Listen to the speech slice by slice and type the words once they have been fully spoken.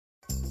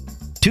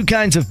Two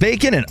kinds of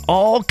bacon and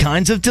all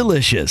kinds of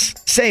delicious.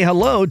 Say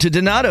hello to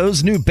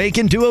Donato's new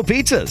Bacon Duo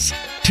pizzas.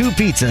 Two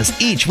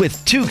pizzas, each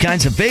with two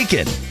kinds of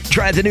bacon.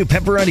 Try the new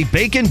Pepperoni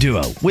Bacon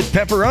Duo with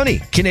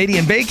pepperoni,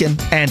 Canadian bacon,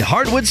 and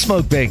hardwood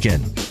smoked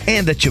bacon.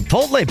 And the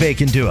Chipotle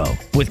Bacon Duo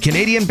with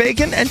Canadian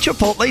bacon and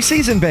Chipotle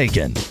seasoned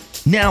bacon.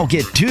 Now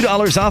get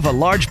 $2 off a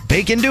large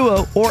Bacon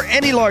Duo or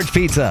any large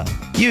pizza.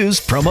 Use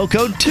promo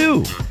code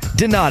 2.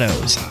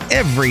 Donato's.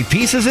 Every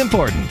piece is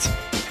important.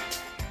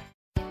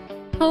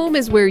 Home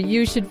is where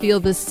you should feel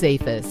the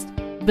safest,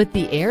 but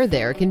the air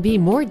there can be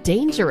more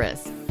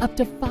dangerous, up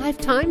to 5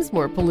 times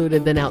more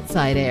polluted than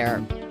outside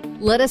air.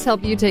 Let us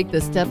help you take the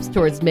steps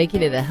towards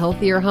making it a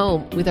healthier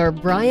home with our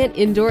Bryant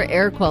Indoor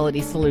Air Quality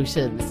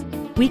Solutions.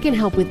 We can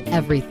help with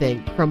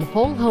everything from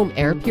whole home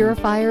air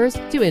purifiers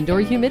to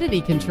indoor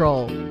humidity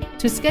control.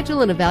 To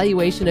schedule an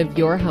evaluation of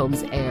your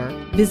home's air,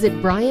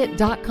 visit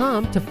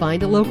Bryant.com to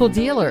find a local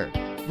dealer.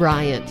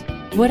 Bryant,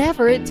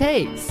 whatever it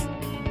takes.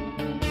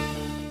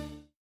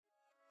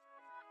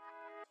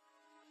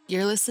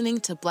 You're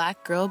listening to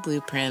Black Girl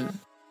Blueprint.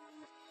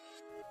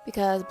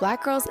 Because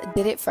Black girls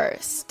did it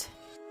first.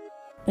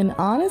 And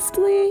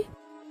honestly,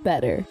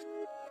 better.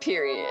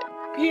 Period.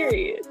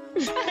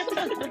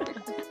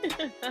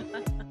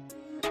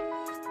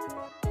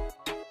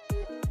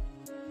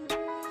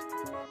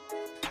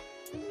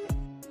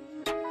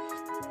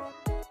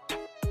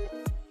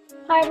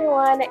 Hi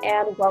everyone,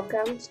 and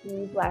welcome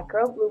to Black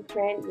Girl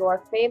Blueprint,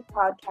 your fave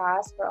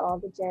podcast for all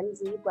the Gen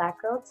Z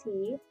Black Girl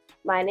tea.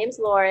 My name's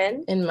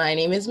Lauren. And my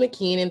name is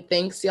McKeen, and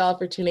thanks y'all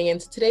for tuning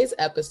into today's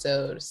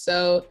episode.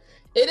 So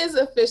it is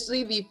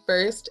officially the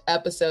first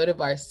episode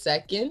of our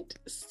second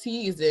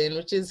season,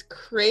 which is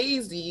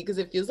crazy because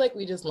it feels like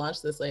we just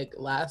launched this like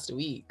last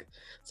week.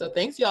 So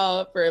thanks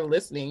y'all for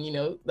listening. You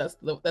know, that's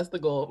the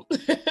goal.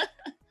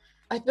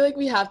 I feel like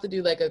we have to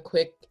do like a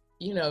quick,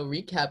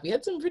 recap. We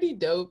had some pretty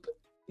dope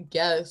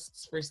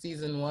guests for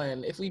season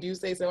 1, if we do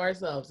say so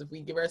ourselves, if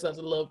we give ourselves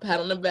a little pat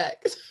on the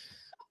back.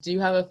 Do you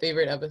have a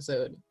favorite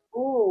episode?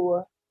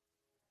 Ooh.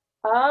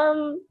 I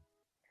don't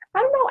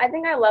know. I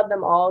think I love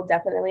them all,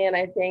 definitely. And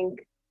I think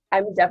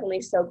I'm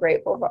definitely so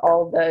grateful for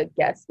all the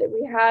guests that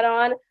we had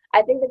on.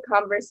 I think the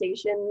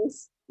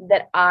conversations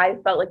that I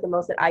felt like the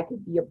most that I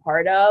could be a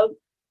part of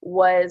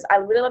was, I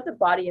really loved the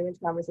body image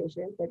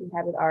conversations that we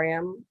had with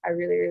Ariam. I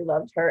really, really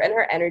loved her and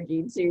her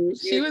energy too.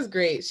 She was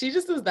great. She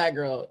just was that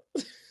girl.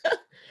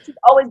 She's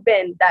always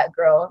been that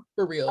girl.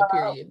 For real,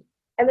 period.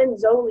 And then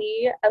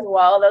Zoe as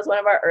well. That was one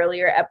of our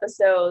earlier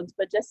episodes,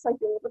 but just like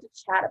being able to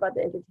chat about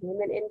the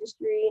entertainment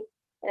industry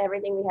and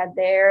everything we had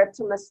there,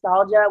 some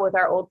nostalgia with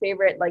our old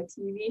favorite like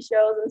TV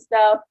shows and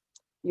stuff.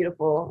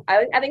 Beautiful.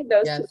 I think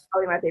those two are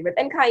probably my favorites.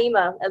 And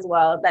Kaima as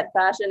well, that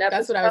fashion episode.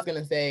 That's what I was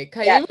gonna say.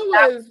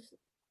 Kaima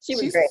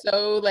she's great.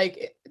 So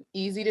like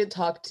easy to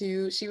talk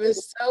to. She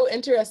was so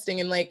interesting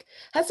and like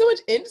had so much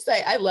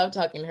insight. I love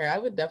talking to her. I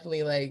would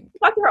definitely like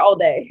talk to her all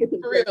day.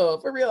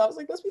 For real. I was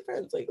like, let's be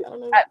friends. Like, I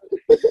don't know. I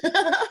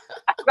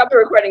forgot we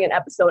were recording an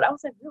episode. I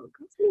was like, no,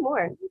 come tell me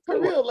more.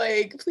 For real,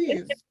 like,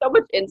 please. So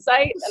much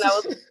insight, and I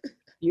was like,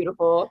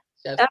 beautiful.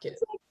 Like,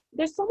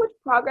 there's so much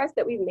progress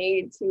that we've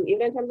made too,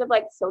 even in terms of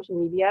like social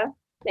media.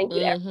 Thank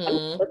you to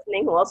everyone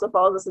listening who also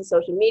follows us on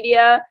social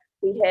media.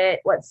 We hit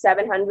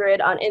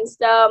 700 on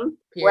Insta.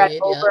 We're at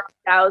over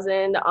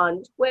 1,000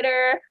 on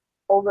Twitter,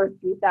 over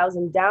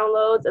 3,000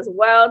 downloads as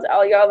well. To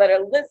all y'all that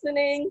are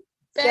listening,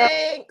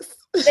 thanks.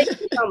 So, thank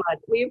you so much.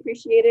 We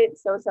appreciate it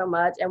so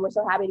much, and we're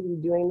so happy to be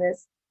doing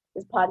this.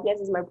 This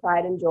podcast is my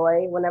pride and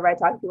joy. Whenever I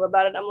talk to people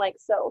about it, I'm like,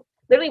 so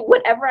literally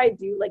whenever I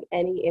do like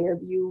any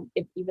interview,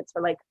 if it's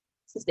for like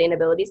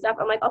sustainability stuff,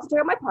 I'm like, also check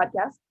out my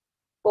podcast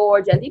for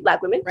Gen Z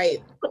Black women.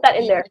 Right. Put that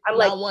in there. I'm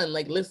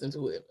like, listen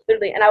to it.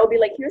 Literally, and I will be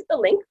like, here's the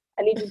link.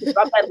 I need you to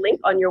drop that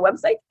link on your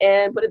website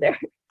and put it there.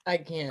 I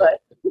can't.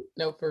 But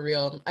no, for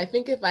real. I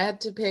think if I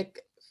had to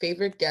pick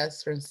favorite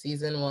guests from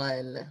season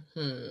 1,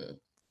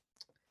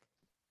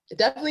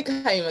 definitely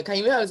Kaima.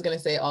 Kaima, I was gonna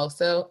say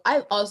also.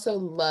 I also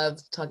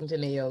loved talking to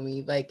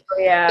Naomi. Like,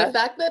 the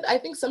fact that I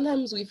think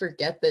sometimes we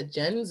forget that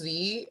Gen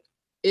Z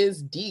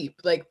is deep.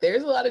 Like,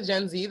 there's a lot of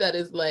Gen Z that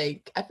is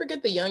like, I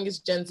forget the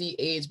youngest Gen Z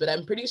age, but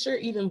I'm pretty sure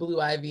even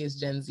Blue Ivy is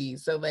Gen Z.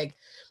 So like,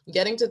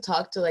 getting to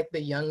talk to like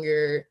the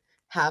younger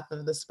half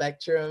of the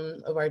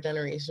spectrum of our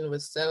generation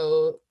was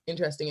so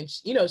interesting. And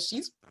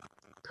she's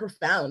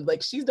profound.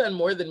 Like, she's done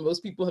more than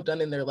most people have done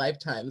in their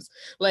lifetimes.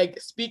 Like,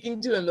 speaking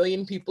to 1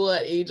 million people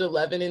at age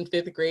 11 in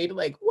 5th grade,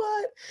 like,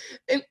 what?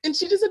 And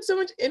she just had so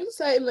much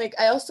insight. And like,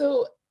 I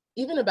also,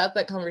 even about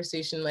that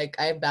conversation, like,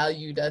 I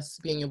valued us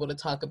being able to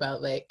talk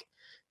about like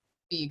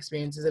the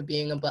experiences of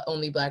being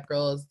only Black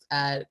girls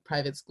at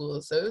private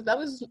schools. So that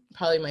was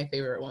probably my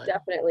favorite one.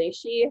 Definitely.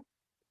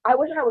 I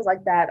wish I was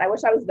like that. I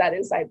wish I was that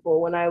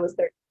insightful when I was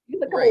there. She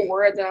used a couple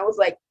words and I was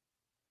like,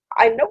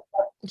 I know.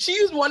 She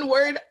used one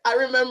word. I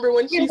remember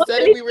when she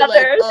said it, we were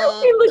like,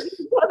 we looked at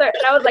each other,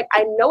 and I was like,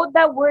 I know what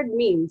that word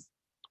means,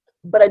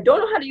 but I don't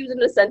know how to use it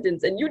in a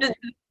sentence. And you just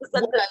used the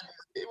sentence.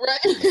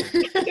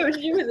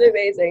 Right. She was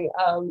amazing.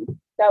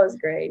 That was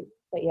great.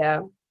 But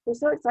yeah, we're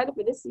so excited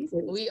for this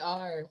season. We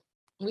are.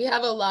 We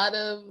have a lot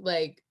of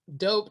like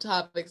dope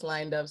topics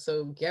lined up,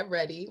 so get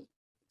ready.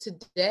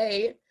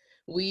 Today,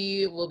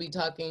 we will be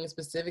talking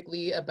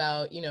specifically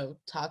about,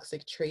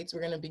 toxic traits.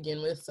 We're going to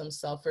begin with some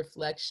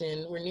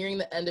self-reflection. We're nearing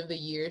the end of the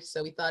year,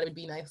 so we thought it would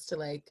be nice to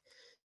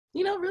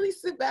really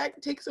sit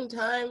back, take some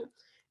time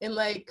and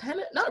like kind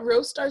of not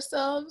roast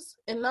ourselves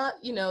and not,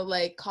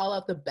 like call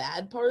out the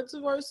bad parts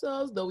of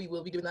ourselves, though we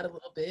will be doing that a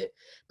little bit.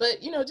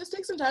 But, just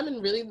take some time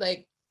and really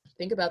like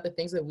think about the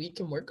things that we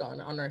can work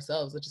on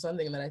ourselves, which is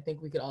something that I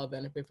think we could all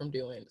benefit from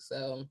doing.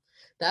 So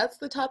that's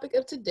the topic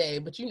of today.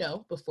 But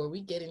before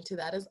we get into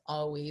that, as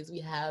always, we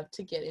have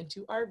to get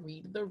into our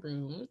Read the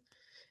Room,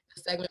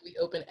 the segment we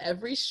open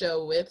every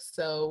show with.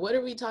 So what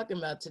are we talking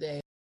about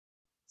today?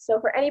 So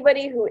for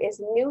anybody who is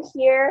new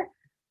here,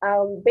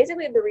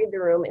 basically the Read the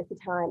Room is the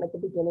time at the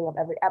beginning of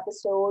every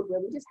episode where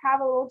we just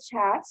have a little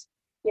chat,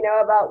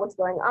 about what's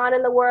going on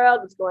in the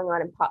world, what's going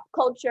on in pop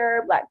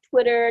culture, Black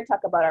Twitter,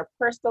 talk about our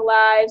personal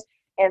lives,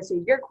 answer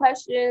your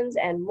questions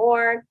and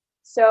more.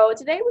 So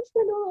today we're just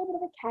going to do a little bit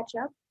of a catch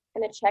up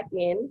and a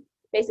check-in.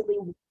 Basically,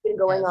 what's been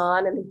going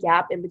on in the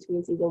gap in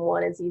between season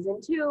 1 and season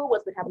 2,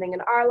 what's been happening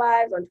in our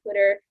lives on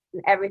Twitter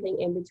and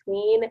everything in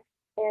between.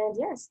 And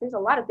yes, there's a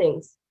lot of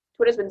things.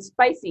 Twitter's been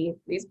spicy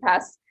these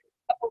past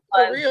couple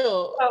months. For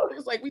real. So, it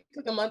was like we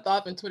took a month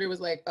off and Twitter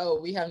was like, oh,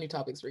 we have new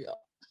topics for y'all.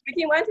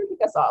 Vicky, why don't you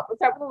kick us off? Let's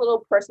start with a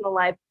little personal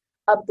life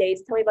updates.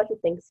 Tell me about your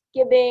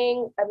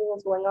Thanksgiving,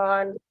 everyone's going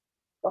on.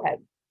 Go ahead.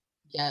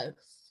 Yes.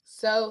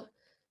 So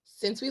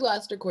since we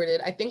last recorded,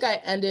 I think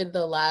I ended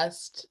the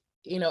last,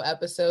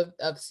 episode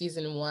of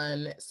season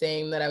 1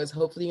 saying that I was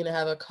hopefully going to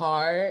have a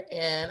car,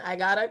 and I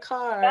got a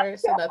car.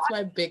 So that's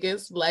my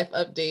biggest life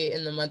update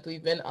in the month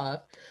we've been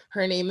off.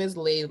 Her name is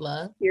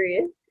Layla.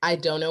 Period. I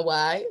don't know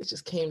why. It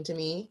just came to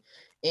me.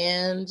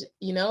 And,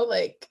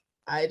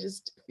 I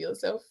just feel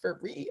so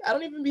free. I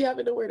don't even be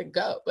having nowhere to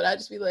go, but I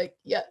just be like,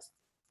 yes.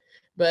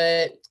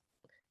 But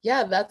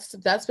yeah, that's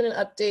been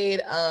an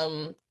update.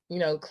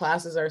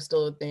 Classes are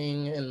still a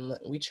thing and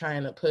we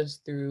trying to push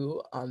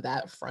through on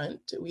that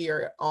front. We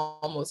are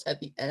almost at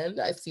the end.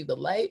 I see the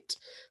light.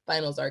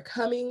 Finals are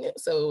coming,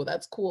 so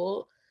that's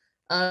cool.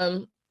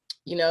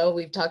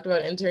 We've talked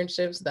about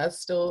internships. That's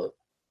still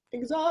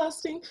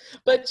exhausting,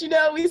 but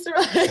we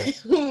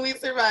survive. We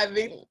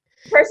surviving.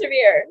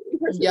 Persevere.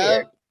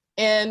 Yep.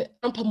 And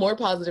on a more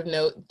positive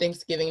note,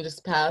 Thanksgiving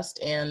just passed,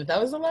 and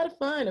that was a lot of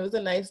fun. It was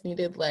a nice,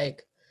 needed,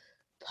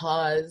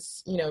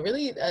 pause,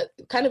 really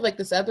kind of like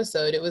this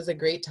episode. It was a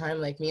great time.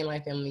 Like, me and my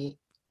family,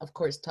 of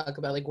course, talk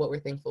about, what we're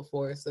thankful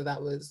for. So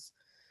that was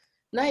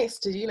nice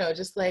to,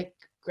 just,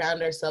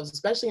 ground ourselves,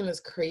 especially in this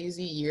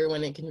crazy year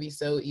when it can be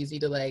so easy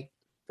to,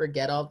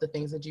 forget all the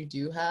things that you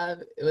do have.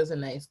 It was a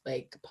nice,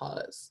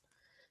 pause.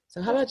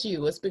 So how about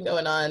you? What's been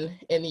going on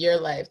in your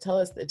life? Tell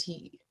us the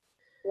tea.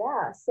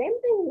 Yeah,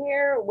 same thing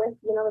here with,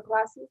 the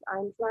classes.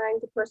 I'm trying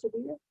to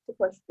persevere, to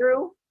push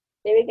through.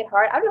 They make it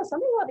hard. I don't know,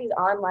 something about these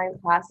online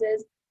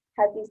classes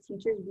has these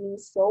teachers being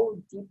so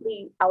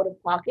deeply out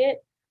of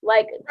pocket.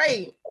 Right.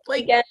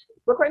 Weekend,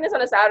 recording this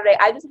on a Saturday,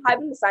 I just have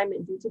an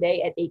assignment due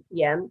today at 8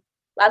 p.m.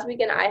 Last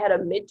weekend, I had a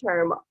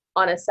midterm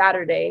on a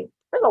Saturday.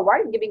 I don't know, why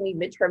are you giving me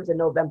midterms in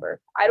November?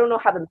 I don't know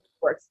how the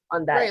works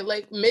on that.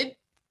 Right, mid.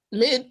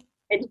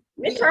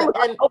 Midterm was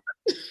October.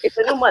 It's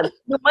a new month.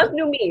 New month,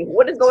 new me.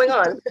 What is going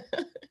on?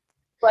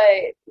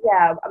 But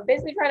yeah, I'm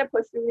basically trying to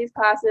push through these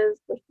classes,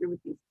 push through with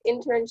these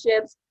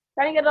internships,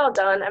 trying to get it all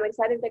done. I'm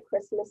excited that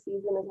Christmas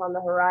season is on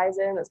the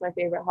horizon. That's my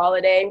favorite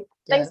holiday.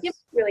 Yes.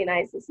 Thanksgiving's really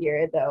nice this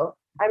year, though.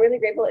 I'm really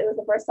grateful it was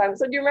the first time.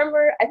 So do you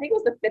remember, I think it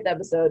was the 5th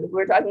episode, we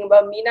were talking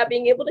about me not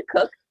being able to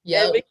cook.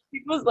 Yeah. And Vicky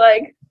was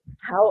like,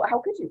 how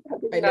could you? How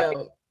could you not be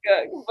able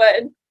to cook?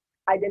 But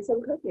I did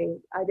some cooking.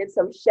 I did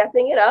some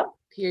chefing it up.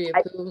 Period.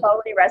 I didn't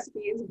follow any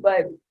recipes,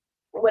 but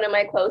one of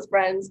my close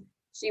friends,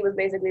 she was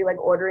basically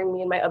ordering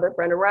me and my other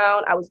friend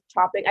around. I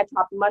chopped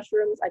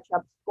mushrooms, I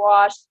chopped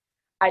squash,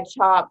 I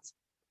chopped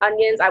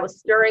onions, I was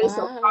stirring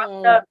some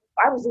pasta.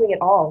 I was doing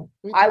it all.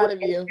 I was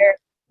in there,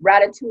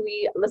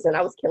 ratatouille. Listen,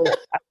 I was killing it.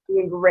 I was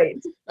doing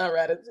great. Not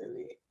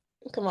ratatouille.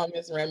 Come on,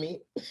 Miss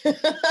Remy.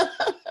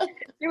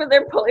 She was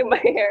there pulling my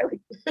hair,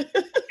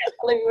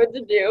 telling me what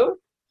to do.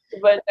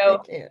 But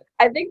no,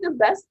 I think the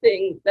best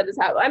thing that has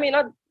happened, I mean,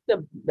 not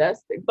the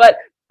best thing, but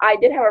I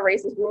did have a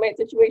racist roommate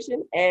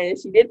situation, and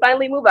she did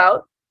finally move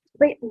out.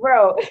 Wait,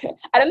 bro,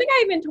 I don't think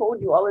I even told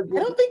you all of this.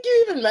 I don't think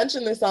you even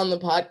mentioned this on the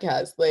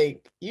podcast.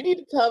 You need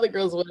to tell the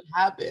girls what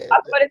happened.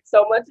 I've put it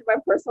so much in my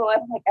personal life.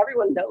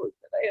 Everyone knows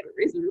that I had a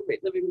racist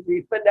roommate living with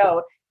me. But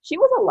no, she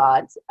was a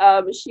lot.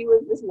 She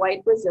was this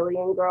white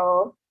Brazilian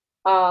girl.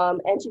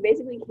 And she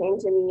basically came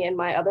to me and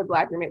my other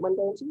Black roommate one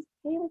day, and she was,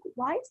 hey,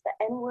 why is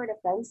the N-word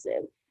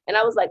offensive? And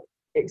I was like,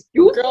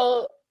 excuse me?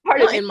 Girl,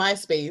 not in my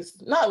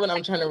space. Not when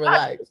I'm trying to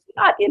relax.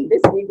 Not in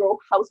this Negro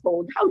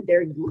household. How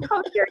dare you?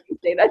 How dare you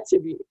say that to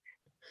me?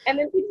 And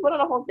then she went on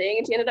a whole thing,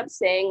 and she ended up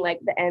saying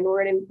the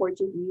N-word in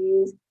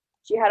Portuguese.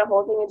 She had a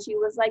whole thing, and she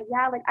was like,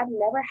 yeah, I've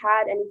never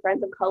had any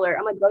friends of color.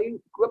 I'm like, girl,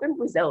 you grew up in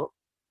Brazil.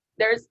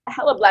 there's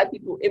hella Black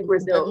people in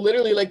Brazil.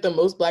 Literally like the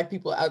most Black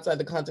people outside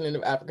the continent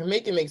of Africa.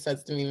 Make it make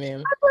sense to me, man.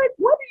 I'm like,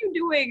 what are you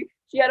doing?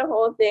 She had a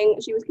whole thing.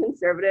 She was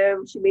conservative.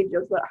 She made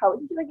jokes about how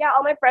she's like, yeah,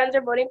 all my friends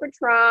are voting for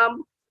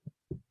Trump.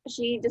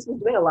 She just was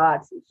doing a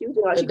lot. She was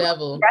doing a lot. The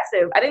devil.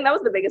 Aggressive. I think that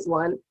was the biggest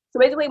one. So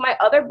basically, my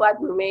other Black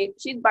roommate,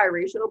 she's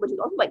biracial, but she's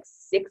also like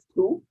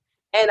 6'2",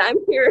 and I'm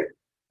here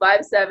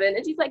 5'7",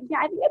 and she's like, yeah,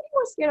 I think I'd be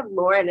more scared of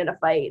Lauren in a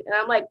fight. And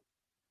I'm like,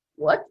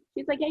 what?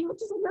 She's like, yeah, you're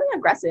just really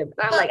aggressive.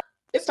 And I'm like,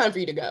 it's time for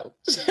you to go.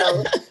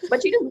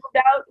 But she just moved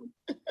out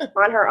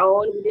on her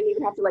own. We didn't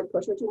even have to like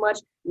push her too much.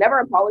 Never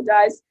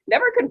apologized.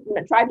 Never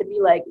tried to be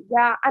like,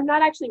 yeah, I'm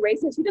not actually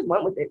racist. She just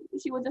went with it.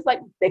 She was just like,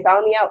 they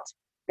found me out.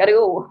 Gotta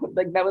go.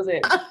 Like that was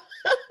it.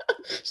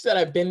 She said,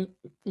 I've been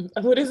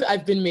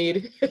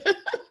made.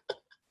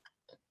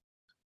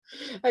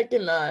 I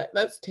cannot.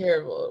 That's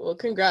terrible. Well,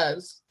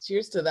 congrats.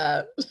 Cheers to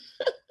that.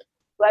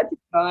 Glad she's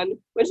gone.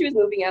 When she was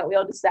moving out, we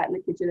all just sat in the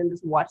kitchen and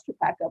just watched her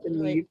pack up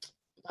and leave.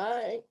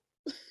 Bye.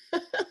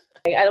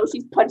 I know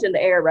she's punching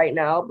the air right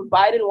now, but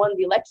Biden won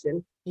the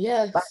election.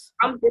 Yes. But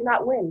Trump did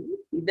not win.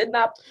 He did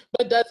not.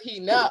 But does he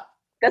know?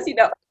 Does he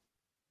know?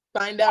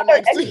 Find out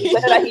next week. He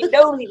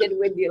knows he didn't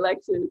win the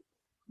election.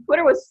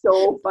 Twitter was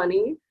so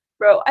funny.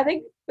 Bro, I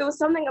think there was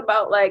something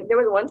about like, there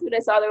was one tweet I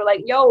saw, they were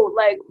like, yo,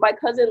 like my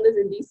cousin lives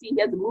in DC, he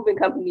has a moving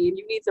company. If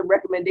you need some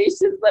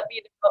recommendations, let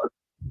me know.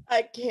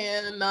 I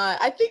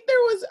cannot. I think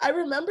I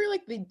remember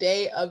like the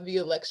day of the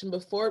election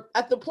before,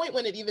 at the point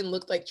when it even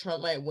looked like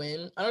Trump might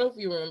win. I don't know if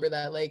you remember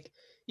that. Like,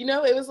 you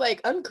know, it was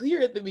like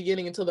unclear at the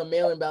beginning until the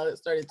mail-in ballot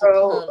started to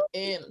come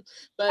in.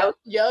 But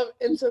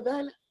and so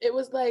then it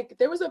was like,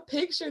 there was a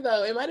picture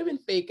though. It might have been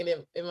fake and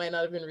it might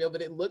not have been real,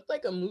 but it looked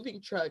like a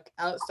moving truck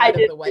outside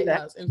of the White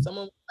House. And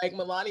someone like,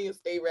 Melania,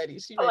 stay ready.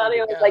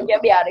 Melania was like,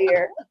 get me out of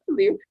here.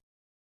 Leave.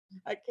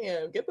 I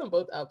can't. Get them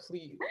both out,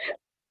 please.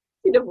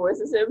 She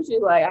divorces him.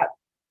 She's like,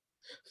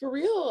 for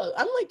real.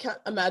 I'm like, can't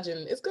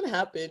imagine it's gonna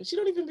happen. She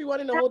don't even be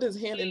wanting to hold his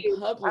hand in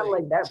public. I'm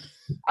like that.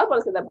 I was about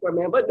to say that poor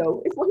man, but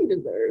no, it's what he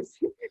deserves.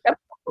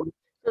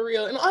 For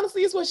real. And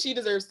honestly, it's what she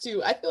deserves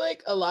too. I feel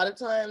like a lot of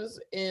times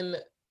in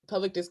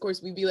public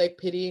discourse, we'd be like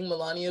pitying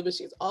Melania, but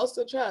she's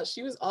also trash.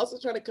 She was also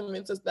trying to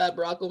convince us that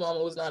Barack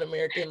Obama was not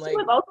American. Like, she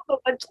was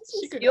also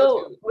she could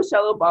steal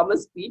Michelle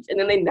Obama's speech, and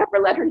then they never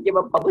let her give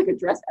a public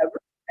address ever.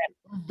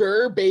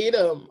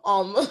 Verbatim,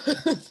 almost.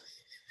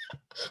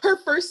 Her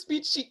first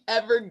speech she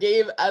ever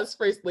gave as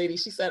first lady,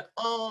 she said,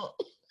 oh,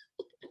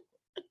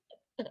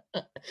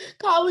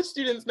 college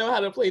students know how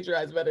to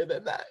plagiarize better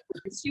than that.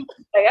 She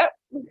was like, yep,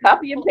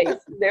 copy and paste.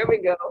 There we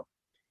go.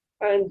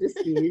 I'm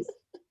deceased.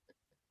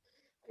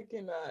 I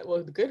cannot.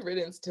 Well, good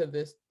riddance to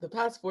this. The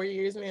past 4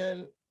 years,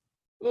 man.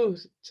 Ooh,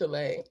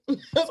 Chile.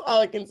 That's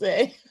all I can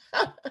say.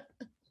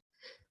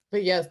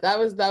 But yes, that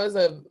was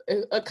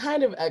a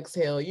kind of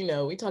exhale. You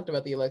know, we talked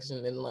about the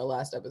election in the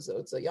last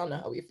episode, so y'all know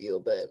how we feel,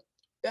 but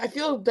I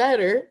feel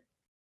better,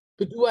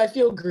 but do I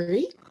feel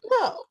great?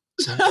 No.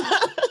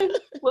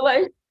 Will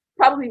I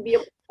probably be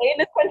able to stay in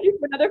this country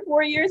for another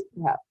 4 years?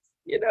 Perhaps,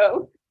 you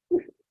know.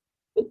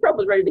 Trump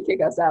was ready to kick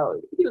us out.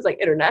 He was like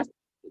international.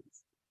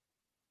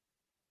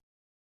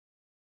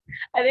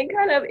 I think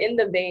kind of in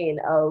the vein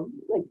of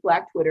like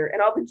Black Twitter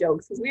and all the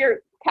jokes, because we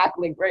are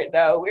cackling right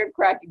now. We're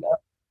cracking up.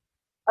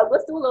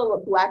 Let's do a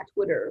little Black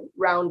Twitter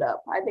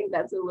roundup. I think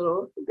that's a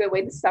good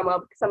way to sum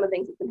up some of the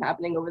things that's been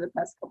happening over the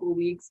past couple of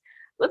weeks.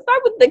 Let's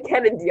start with the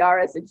Ken and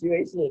Diara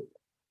situation,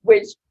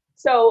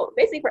 so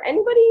basically for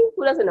anybody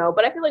who doesn't know,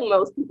 but I feel like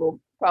most people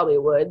probably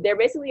would, they're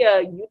basically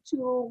a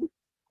YouTube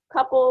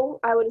couple,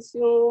 I would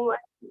assume. I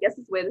guess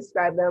it's the way to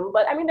describe them.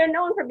 But I mean, they're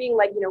known for being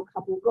like, you know,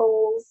 couple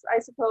goals, I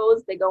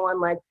suppose. They go on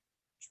like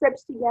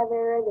trips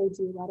together. They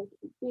do a lot of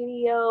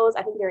videos.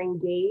 I think they're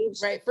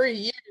engaged. Right, for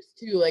years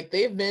too. Like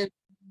they've been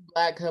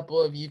Black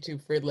couple of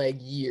YouTube for like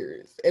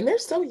years, and they're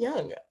so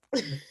young.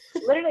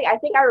 Literally, I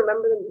think I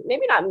remember them,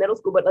 maybe not middle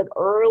school, but like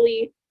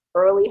early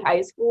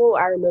high school.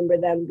 I remember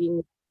them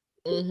being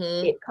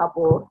a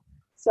couple.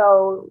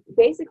 So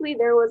basically,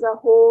 there was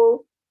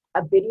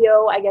a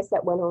video, I guess,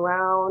 that went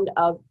around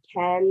of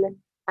Ken,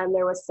 and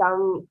there was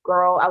some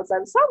girl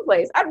outside of some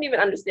place. I don't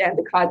even understand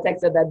the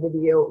context of that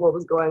video, what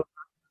was going on.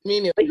 Me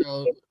neither. But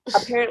he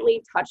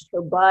apparently touched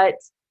her butt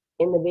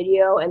in the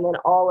video, and then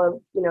all of,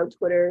 you know,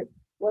 Twitter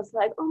was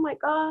like, oh my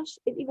gosh,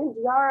 if even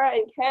Diara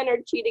and Ken are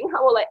cheating,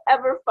 how will I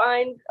ever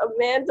find a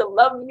man to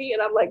love me?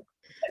 And I'm like,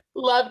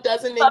 love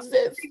doesn't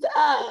exist.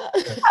 My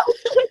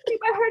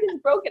heart is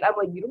broken. I'm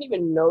like, you don't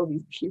even know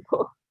these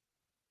people.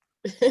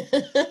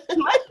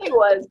 My thing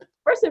was,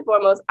 first and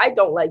foremost, I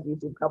don't like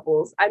YouTube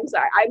couples. I'm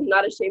sorry, I'm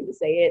not ashamed to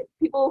say it.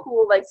 People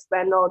who like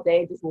spend all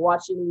day just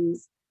watching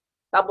these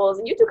couples,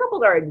 and YouTube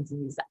couples are a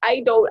disease.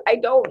 I don't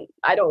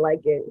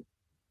like it.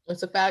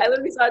 It's a fact. I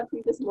literally saw a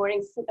tweet this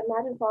morning. So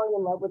imagine falling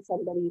in love with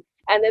somebody,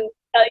 and then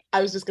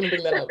I was just gonna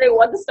bring that up. They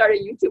want to start a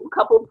YouTube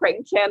couple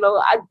prank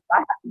channel.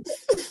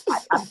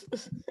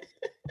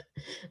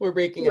 We're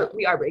breaking up.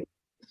 We are breaking.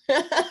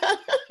 I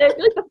feel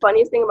like the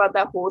funniest thing about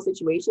that whole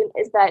situation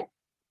is that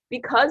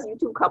because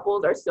YouTube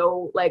couples are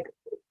so like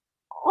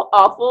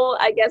awful,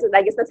 I guess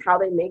that's how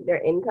they make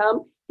their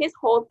income. his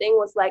whole thing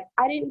was like,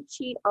 I didn't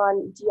cheat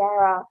on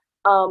Diara.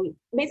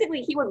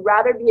 Basically, he would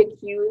rather be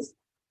accused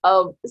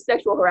of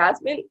sexual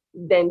harassment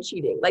than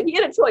cheating. Like, he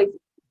had a choice.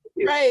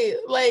 Right.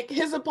 Like,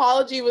 his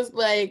apology was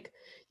like,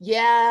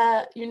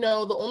 yeah, you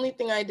know, the only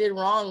thing I did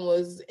wrong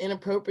was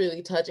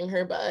inappropriately touching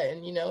her butt.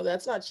 And, you know,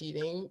 that's not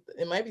cheating.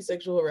 It might be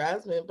sexual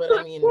harassment, but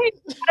I mean, He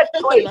had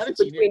a choice I'm not a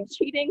cheater. between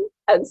cheating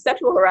and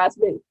sexual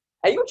harassment.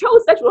 And you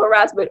chose sexual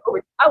harassment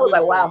over. I was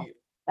like, wow,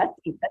 that's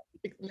deep. That's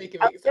deep. Make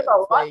it make sense. There's a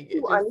lot Like,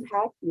 to just...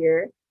 unpack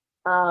here.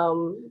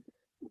 I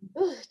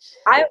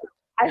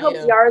hope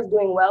Yara's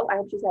doing well. I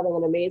hope she's having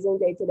an amazing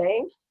day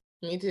today.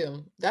 Me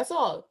too. That's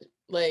all.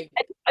 Like,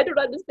 I don't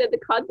understand the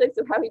context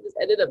of how he just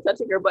ended up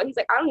touching her, but he's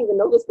like, I don't even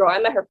know this girl. I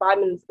met her 5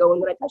 minutes ago,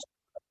 and when I touched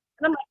her,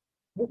 and I'm like,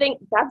 you think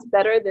that's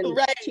better than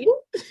cheating?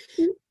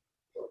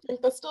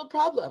 That's still a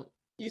problem.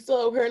 You still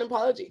owe her an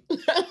apology.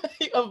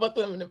 You owe both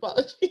of them an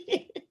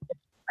apology.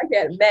 I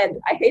can't.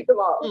 Men, I hate them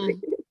all.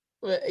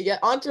 But yeah,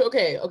 onto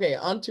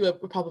a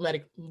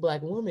problematic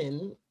Black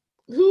woman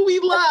who we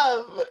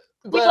love.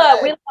 We love.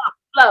 We're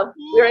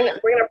gonna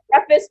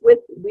preface with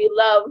we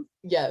love.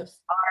 Yes.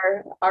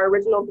 Our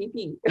original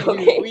VP.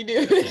 Okay. We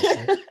do.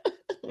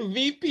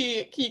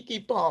 VP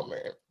Keke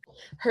Palmer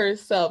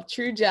herself,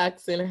 True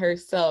Jackson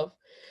herself.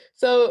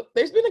 So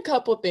there's been a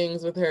couple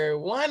things with her.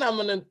 One I'm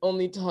gonna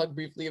only talk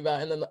briefly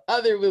about, and then the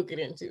other we'll get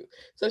into.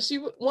 So there's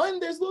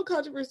a little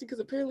controversy because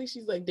apparently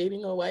she's like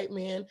dating a white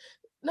man.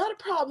 Not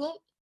a problem,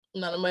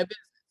 none of my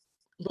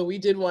business, but we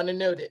did want to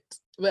note it.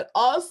 But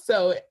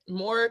also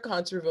more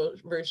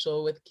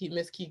controversial with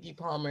Miss Keke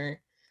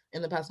Palmer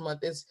in the past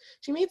month is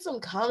she made some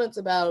comments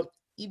about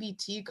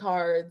EBT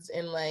cards,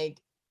 and like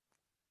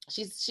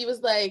she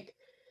was like,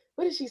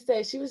 what did she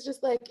say? She was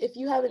just like, if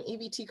you have an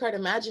EBT card,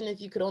 imagine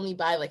if you could only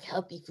buy like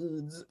healthy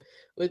foods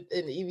with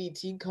an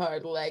EBT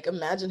card. Like,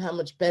 imagine how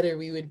much better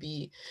we would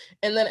be.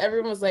 And then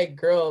everyone was like,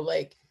 girl,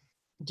 like,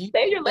 do you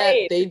think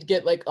that they'd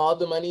get like all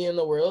the money in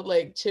the world?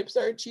 Like, chips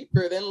are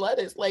cheaper than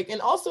lettuce. Like,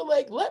 and also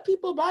like, let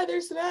people buy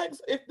their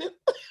snacks. If this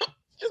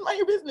just mind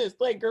your business.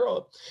 Like,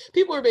 girl,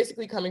 people were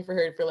basically coming for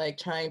her for like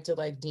trying to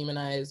like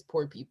demonize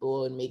poor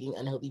people and making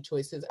unhealthy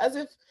choices, as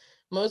if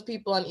most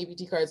people on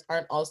EBT cards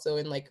aren't also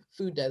in like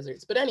food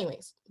deserts. But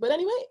anyways, we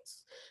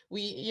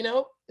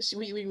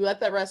let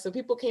that rest. So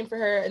people came for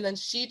her, and then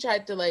she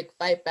tried to like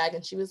fight back,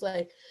 and she was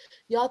like,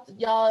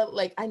 y'all,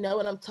 like, I know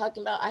what I'm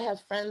talking about. I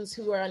have friends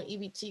who are on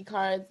EBT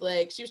cards.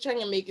 Like, she was trying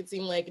to make it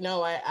seem like,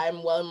 no,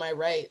 I'm well in my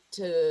right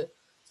to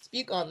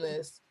speak on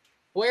this.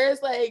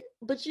 Whereas like,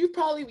 but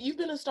you've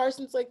been a star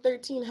since like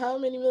 13. How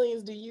many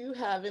millions do you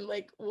have? And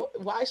like,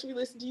 why should we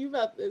listen to you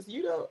about this?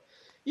 You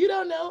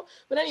don't know.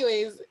 But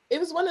anyways, it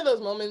was one of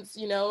those moments,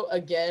 you know,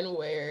 again,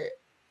 where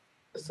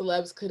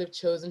celebs could have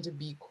chosen to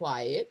be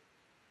quiet,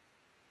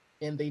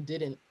 and they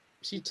didn't.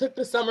 She took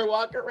the Summer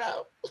Walker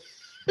route.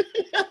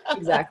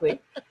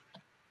 Exactly.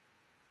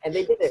 And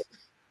they did it.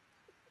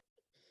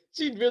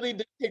 She really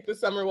did take the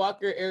Summer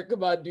Walker, Erykah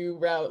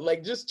Badu route,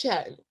 like just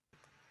chatting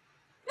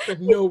for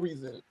no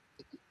reason.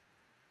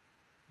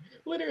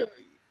 Literally.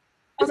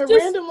 On a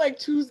random like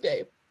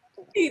Tuesday.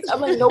 Please,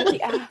 I'm like,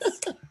 nobody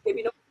asked.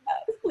 Maybe nobody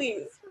asked,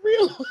 please. For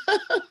real.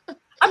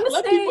 I'm just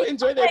let saying, people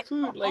enjoy their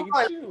food. Like,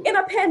 shoot. In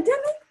a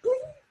pandemic,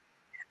 please.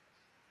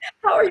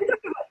 How are you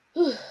talking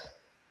about?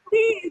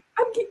 Please,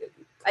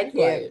 I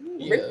can't.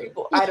 Yeah.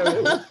 People, I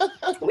don't know.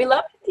 We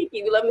love Keke.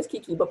 We love Miss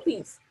Keke, but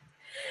please.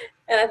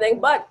 And I think,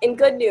 but in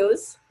good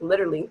news,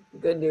 literally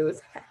good news.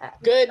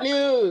 Good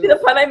news. See the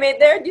pun I made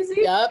there? Did you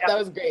see? Yep, that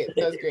was great.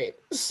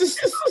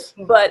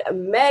 But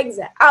Meg's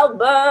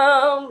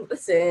album,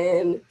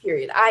 listen,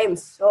 period. I am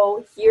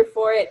so here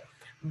for it.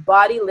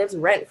 Body lives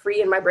rent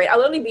free in my brain. I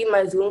literally be in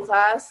my Zoom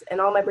class, and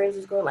all my brains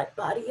just going like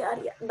body,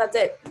 yada, yada. That's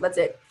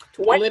it.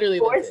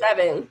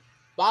 24/7.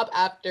 Bob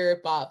after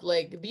Bob,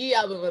 like the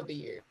album of the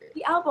year.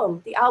 The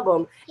album.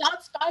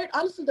 Shots fired.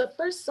 Honestly, the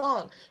first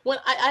song. When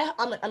I'm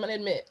gonna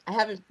admit, I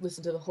haven't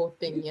listened to the whole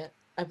thing yet.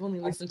 I've only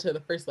listened to the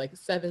first like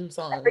 7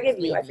 songs. I forgive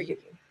you.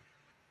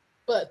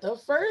 But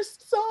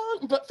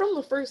from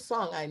the first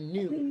song, I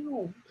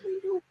knew.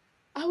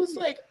 I was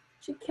like,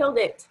 she killed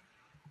it.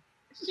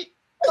 She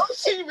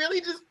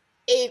really just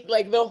ate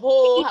like the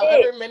whole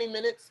however many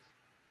minutes,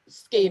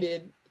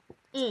 skated.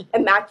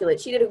 Immaculate.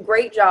 She did a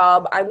great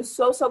job. I'm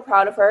so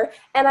proud of her,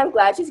 and I'm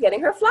glad she's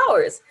getting her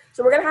flowers.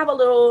 So we're gonna have a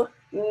little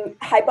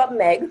hype up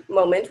Meg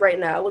moment right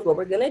now is what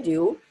we're gonna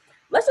do.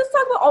 Let's just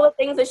talk about all the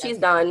things that she's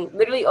done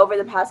literally over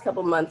the past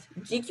couple months.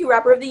 GQ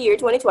Rapper of the Year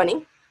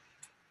 2020,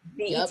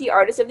 BET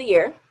Artist of the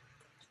Year,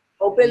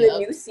 opened the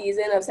new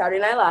season of Saturday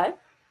Night Live.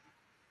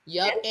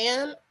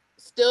 And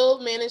still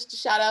managed to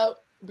shout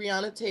out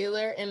Breonna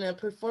Taylor in a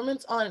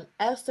performance on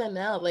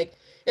SNL. Like,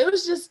 it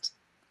was just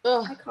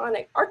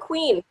iconic. Our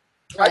queen.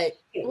 Right.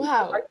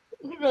 Wow.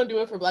 We're gonna do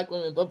it for Black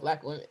women, but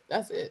Black women.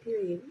 That's it.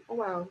 Period. Oh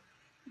wow.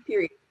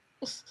 Period.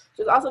 She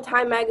was also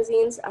Time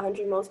Magazine's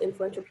 100 Most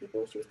Influential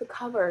People. She was the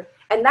cover.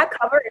 And that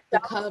cover itself, the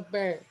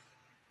cover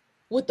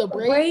with the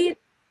braid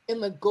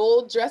and the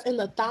gold dress and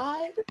the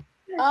thigh.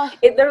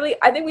 It literally,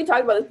 I think we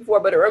talked about this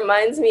before, but it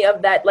reminds me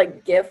of that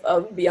like gif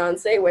of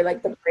Beyonce where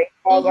like the braid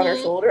falls on her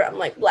shoulder. I'm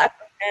like, Black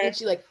And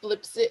she like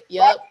flips it.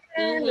 Yep.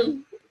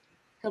 women.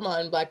 Come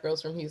on, Black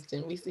girls from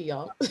Houston. We see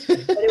y'all. But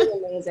it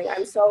was amazing.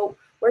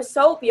 We're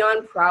so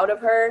beyond proud of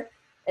her.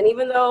 And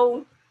even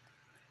though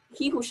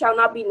he who shall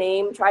not be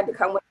named tried to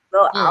come with a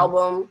little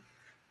album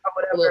or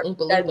whatever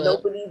that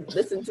nobody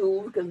listened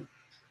to because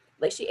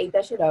like she ate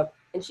that shit up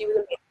and she was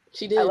amazing.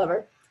 She did. I love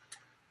her.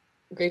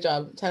 Great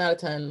job. 10 out of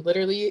 10.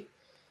 Literally,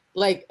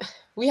 like,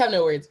 we have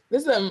no words.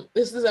 This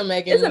is a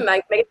Megan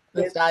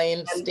Thee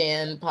Stallion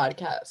Stan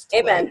podcast.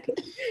 Amen. Like,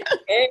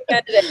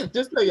 amen.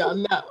 Just so y'all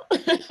know.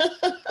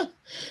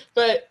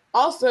 But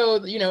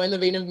also, you know, in the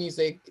vein of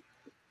music,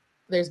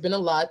 there's been a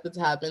lot that's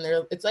happened.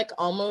 It's like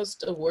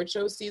almost award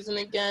show season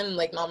again.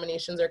 Like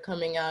nominations are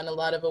coming out and a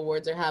lot of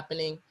awards are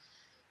happening.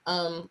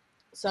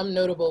 Some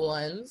notable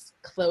ones,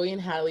 Chloe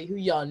and Halle, who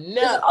y'all know.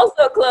 This is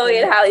also Chloe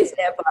and Halle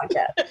Stan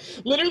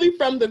podcast. Literally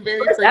from the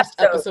very first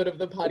episode of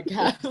the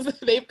podcast.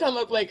 They've come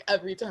up like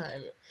every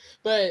time.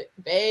 But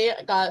they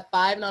got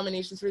 5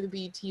 nominations for the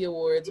BET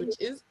Awards, which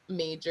is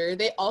major.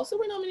 They also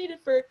were nominated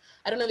for,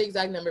 I don't know the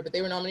exact number, but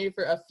they were nominated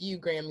for a few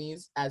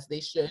Grammys, as they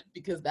should,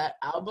 because that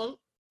album,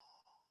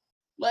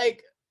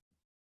 like,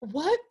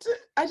 what?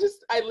 I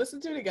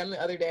listened to it again the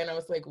other day and I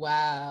was like,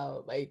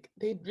 wow, like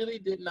they really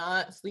did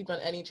not sleep on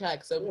any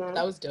track. So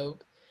that was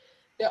dope.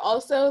 There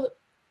also,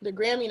 the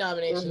Grammy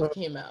nominations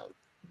came out,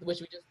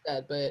 which we just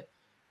said, but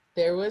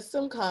there was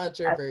some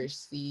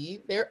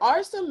controversy. There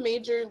are some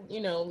major,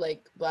 you know,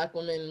 like Black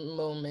women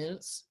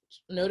moments,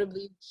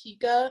 notably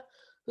Chica,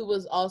 who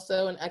was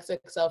also an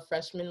XXL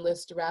freshman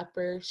list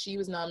rapper. She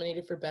was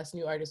nominated for Best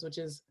New Artist, which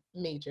is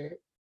major.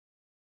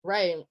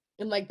 Right.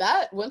 And like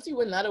that, once you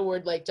win that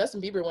award, like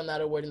Justin Bieber won that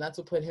award and that's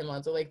what put him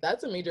on. So like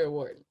that's a major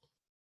award.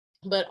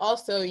 But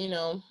also, you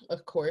know,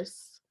 of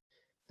course,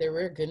 there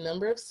were a good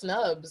number of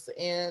snubs.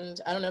 And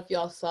I don't know if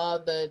y'all saw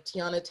the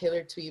Tiana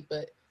Taylor tweet,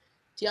 but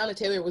Tiana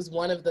Taylor was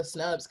one of the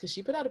snubs because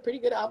she put out a pretty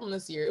good album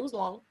this year. It was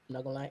long, I'm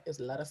not gonna lie, there's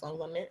a lot of songs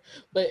on there,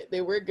 but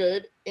they were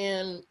good.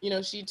 And, you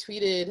know, she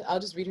tweeted, I'll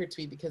just read her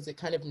tweet because it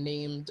kind of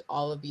named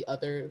all of the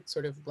other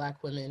sort of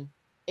Black women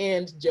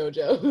and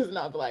JoJo, who's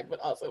not Black, but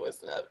also was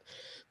snubbed.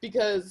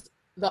 Because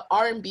the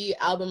R&B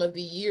Album of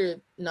the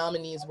Year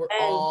nominees were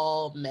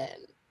all men.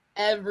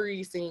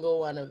 Every single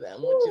one of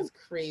them, which is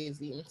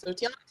crazy. So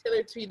Tiana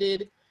Taylor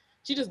tweeted,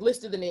 she just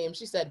listed the names.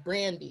 She said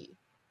Brandy,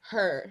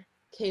 Her,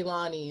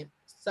 Kehlani,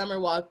 Summer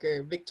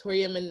Walker,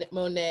 Victoria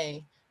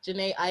Monet,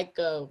 Janae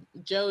Aiko,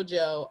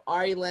 JoJo,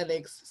 Ari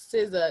Lennox,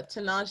 SZA,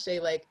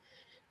 Tinashe. Like,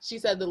 she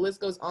said the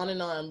list goes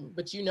on,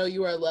 but you know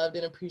you are loved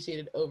and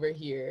appreciated over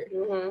here.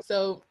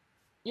 So,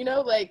 you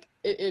know, like,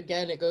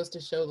 it goes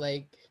to show,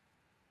 like,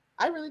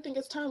 I really think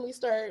it's time we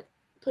start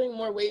putting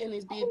more weight in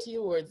these BET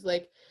Awards.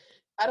 Like,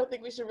 I don't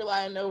think we should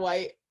rely on no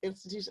white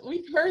institution.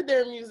 We've heard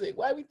their music.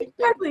 Why we think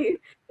that? Exactly.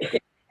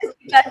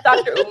 That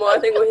Dr. Umar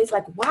thing where he's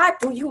like, why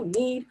do you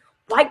need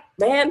white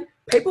man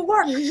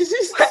paperwork? Why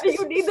do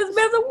you need this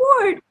man's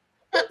award?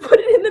 Put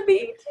it in the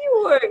BET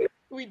Award.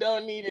 We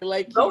don't need it.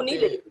 Like, don't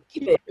need it.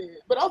 Keep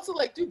it. But also,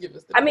 like, do give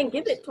us the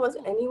give it to us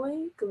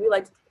anyway, because we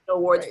like to take the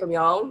awards from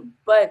y'all.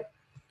 But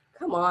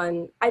come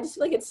on. I just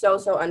feel like it's so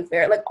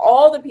unfair. Like,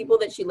 all the people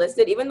that she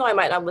listed, even though I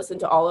might not listen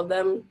to all of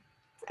them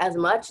as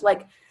much,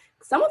 like,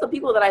 some of the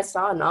people that I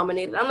saw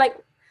nominated, I'm like,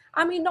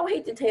 I mean, no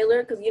hate to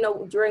Taylor, because, you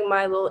know, during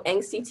my little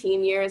angsty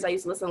teen years, I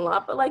used to listen a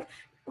lot, but, like,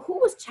 who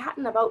was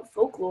chatting about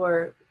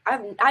Folklore?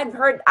 I've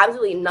heard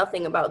absolutely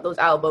nothing about those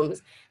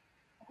albums.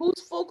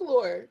 Who's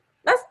Folklore?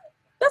 That's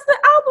the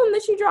album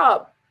that she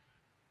dropped.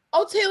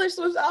 Oh, Taylor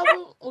Swift's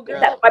album? Oh, girl.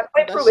 That's my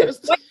point proven.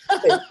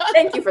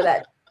 Thank you for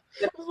that.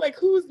 I was like,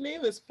 whose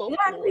name is Folklore?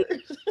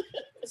 Exactly.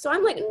 So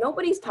I'm like,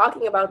 nobody's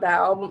talking about that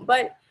album,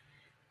 but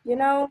you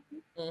know,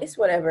 it's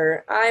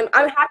whatever. I'm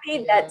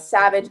happy that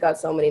Savage got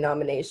so many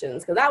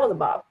nominations because that was a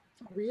bop.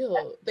 For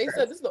real. They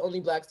said this is the only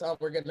Black song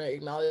we're gonna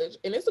acknowledge,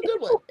 and it's a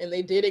good one. And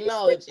they did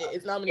acknowledge it.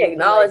 It's nominated. They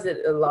acknowledged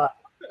it a lot.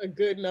 A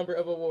good number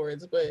of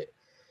awards, but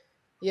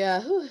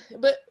yeah.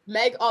 But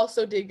Meg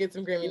also did get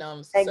some Grammy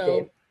noms,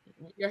 so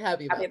you're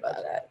happy about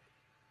that.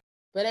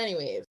 But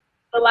anyways,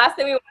 the last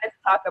thing we wanted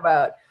to talk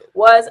about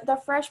was the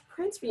Fresh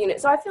Prince reunion.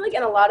 So I feel like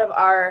in a lot of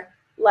our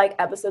like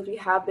episodes, we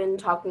have been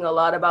talking a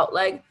lot about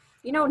like,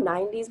 you know,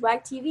 90s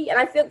Black TV. And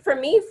I feel for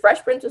me,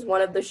 Fresh Prince was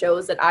one of the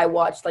shows that I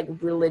watched like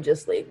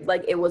religiously.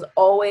 Like it was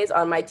always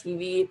on my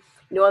TV. You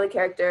know all the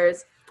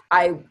characters.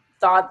 I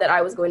thought that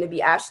I was going to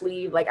be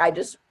Ashley. Like I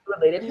just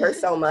related to her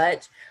so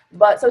much.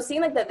 But so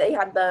seeing like that they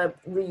had the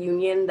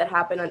reunion that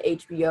happened on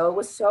HBO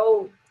was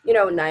so, you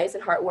know, nice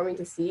and heartwarming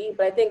to see.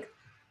 But I think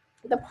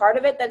the part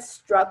of it that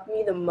struck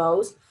me the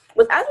most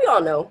was, as we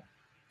all know,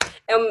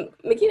 and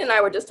Makina and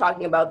I were just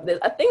talking about this,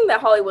 a thing that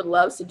Hollywood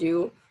loves to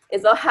do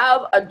is they'll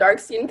have a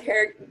dark-skinned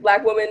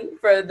Black woman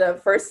for the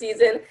first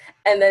season,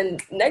 and then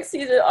next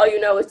season, all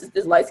you know is just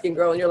this light-skinned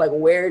girl, and you're like,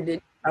 where did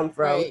you come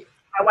from? Right.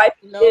 My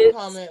wife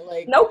comment,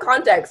 like no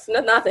context,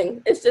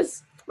 nothing. It's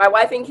just my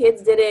wife and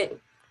kids did it.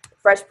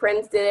 Fresh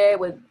Prince did it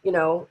with, you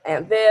know,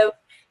 Aunt Viv.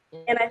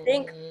 And I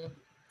think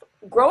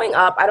growing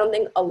up, I don't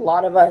think a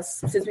lot of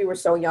us, since we were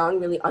so young,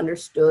 really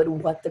understood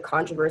what the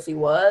controversy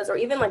was, or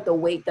even like the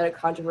weight that a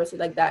controversy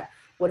like that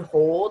would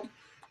hold.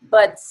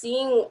 But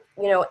seeing,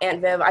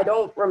 Aunt Viv, I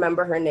don't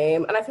remember her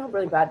name, and I feel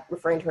really bad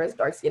referring to her as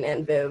dark skinned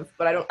Aunt Viv,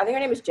 but I think her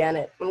name is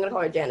Janet. I'm gonna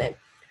call her Janet.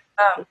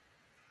 Um,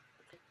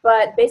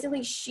 but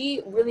basically,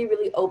 she really,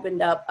 really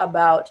opened up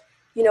about,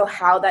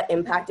 how that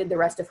impacted the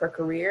rest of her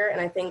career.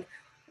 And I think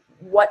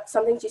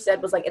something she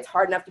said was like, it's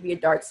hard enough to be a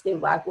dark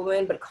skinned Black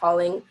woman, but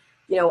calling,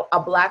 a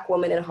Black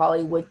woman in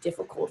Hollywood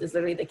difficult is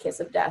literally the kiss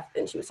of death.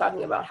 And she was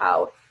talking about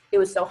how it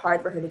was so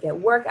hard for her to get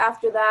work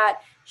after that.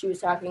 She was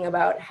talking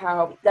about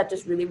how that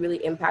just really,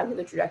 really impacted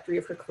the trajectory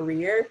of her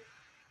career.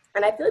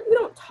 And I feel like we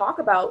don't talk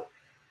about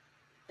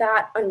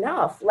that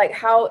enough, like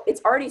how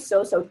it's already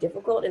so, so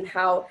difficult, and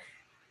how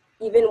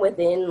even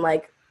within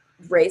like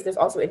race, there's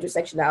also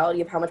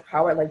intersectionality of how much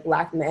power like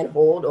Black men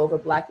hold over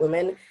Black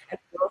women. And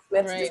Will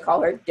Smith just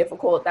call her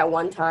difficult that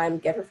one time,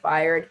 get her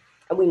fired,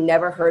 and we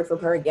never heard from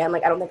her again.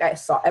 Like I don't think I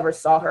ever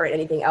saw her in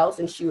anything else,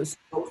 and she was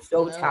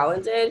so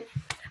talented.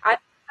 I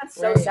think that's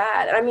so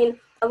sad. And I mean,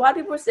 a lot of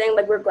people were saying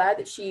like we're glad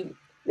that she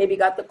maybe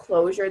got the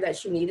closure that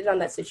she needed on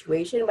that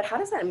situation, but how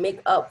does that make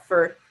up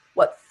for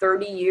what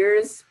 30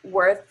 years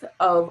worth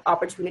of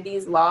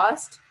opportunities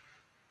lost?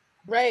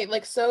 Right,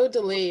 like so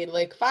delayed,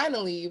 like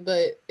finally,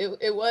 but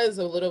it was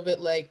a little bit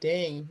like,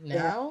 dang,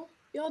 now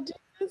y'all do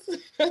this?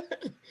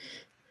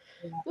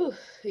 Ooh,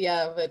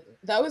 yeah, but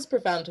that was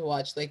profound to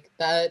watch. Like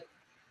that,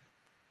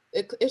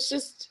 it's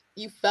just,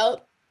 you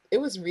felt it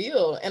was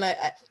real, and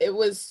it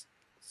was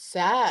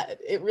sad.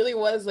 It really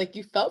was, like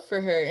you felt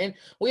for her. And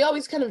we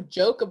always kind of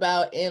joke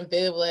about Aunt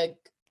Viv, like,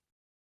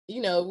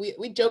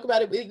 we joke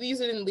about it, we use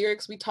it in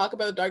lyrics, we talk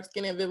about dark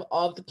skin Aunt Viv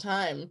all the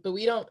time, but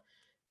we don't,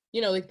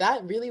 like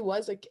that really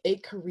was like a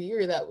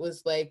career that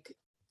was like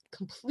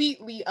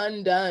completely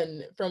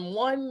undone from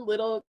one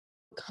little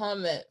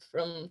comment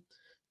from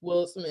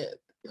Will Smith,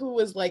 who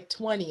was like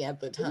 20 at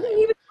the time.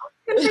 He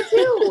was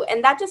too,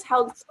 and that just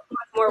held so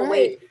much more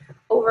weight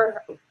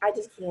over. I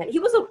just can't. He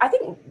was, I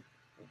think,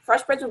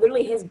 Fresh Prince was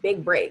literally his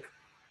big break,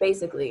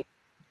 basically.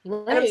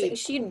 Right. And I'm saying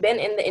she'd been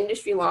in the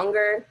industry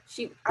longer.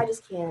 I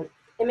just can't.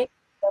 It makes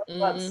me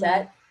so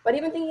upset. But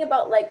even thinking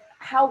about like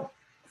how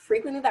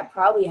frequently that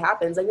probably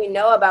happens. Like we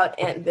know about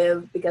Aunt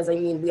Viv because I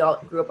mean we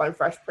all grew up on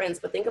Fresh Prince,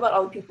 but think about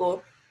all the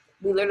people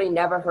we literally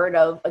never heard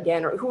of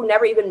again, or who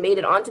never even made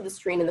it onto the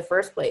screen in the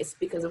first place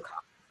because of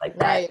comments like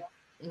that.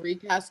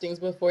 Recastings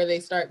before they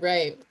start.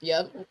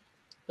 Yep.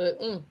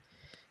 But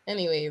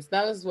anyways,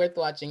 that was worth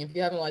watching. If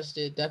you haven't watched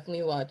it,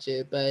 definitely watch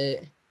it.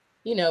 But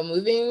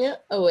moving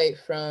away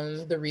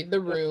from the Read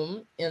the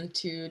Room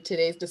into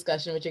today's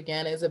discussion, which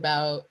again is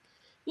about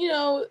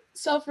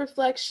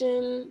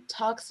self-reflection,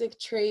 toxic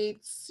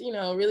traits,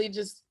 really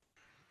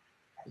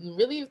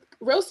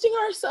roasting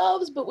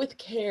ourselves, but with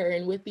care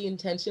and with the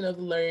intention of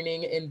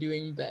learning and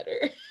doing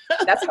better.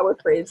 That's how we're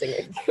phrasing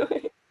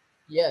it.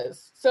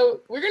 Yes.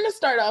 So we're going to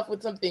start off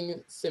with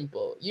something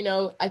simple.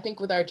 I think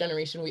with our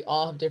generation, we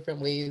all have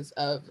different ways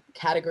of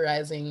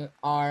categorizing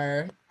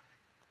our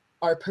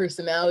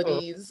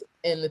personalities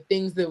and the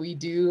things that we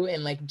do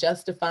and like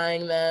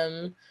justifying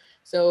them.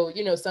 So,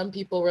 some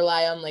people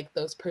rely on like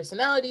those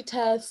personality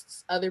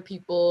tests. Other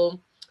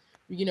people,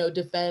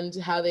 defend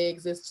how they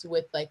exist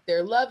with like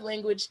their love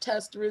language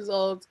test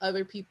results.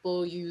 Other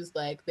people use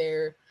like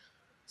their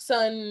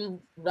sun,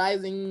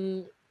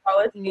 rising,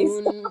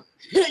 moon.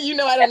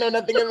 I don't know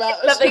nothing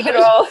about nothing at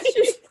all.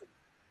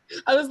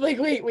 I was like,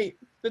 wait,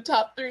 the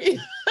top three.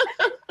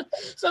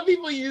 Some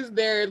people use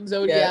their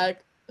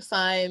zodiac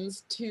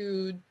signs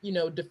to,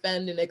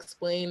 defend and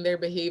explain their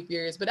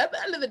behaviors. But at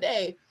the end of the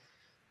day,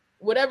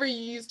 whatever you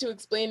use to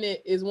explain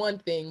it is one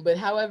thing, but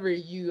however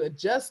you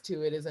adjust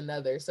to it is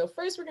another. So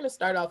first we're going to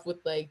start off with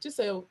like, just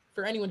so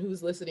for anyone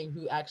who's listening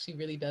who actually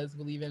really does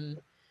believe in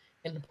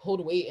and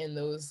hold weight in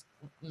those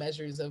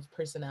measures of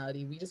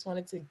personality, we just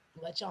wanted to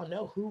let y'all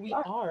know who we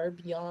are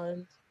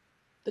beyond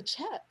the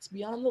chats,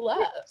 beyond the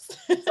laughs.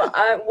 So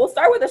we'll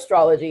start with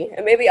astrology,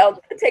 and maybe I'll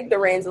take the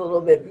reins a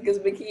little bit because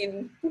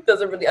Makeen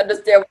doesn't really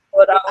understand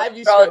what I'd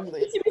be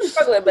struggling. She'd be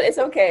struggling, but it's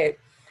okay.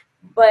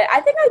 But I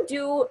think I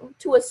do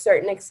to a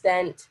certain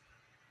extent.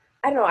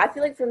 I don't know. I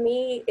feel like for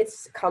me,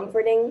 it's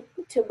comforting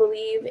to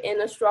believe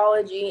in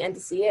astrology and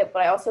to see it.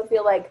 But I also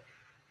feel like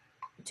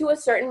to a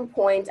certain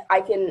point,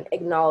 I can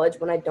acknowledge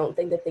when I don't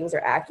think that things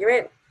are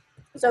accurate.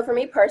 So for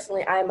me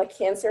personally, I'm a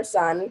Cancer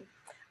sun,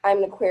 I'm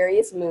an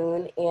Aquarius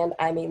moon, and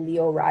I'm a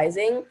Leo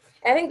rising.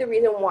 And I think the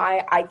reason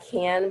why I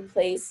can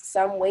place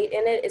some weight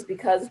in it is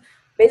because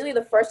basically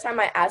the first time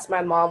I asked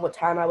my mom what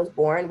time I was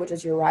born, which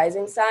is your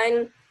rising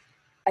sign,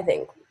 I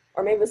think,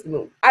 or maybe it's the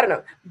moon. I don't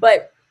know.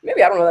 But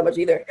maybe I don't know that much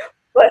either.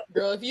 But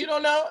girl, if you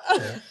don't know.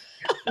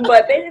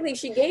 But basically,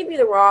 she gave me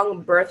the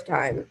wrong birth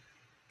time.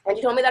 And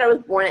she told me that I was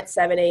born at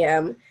 7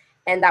 a.m.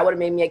 and that would have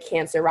made me a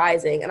Cancer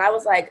rising. And I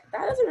was like,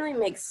 that doesn't really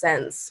make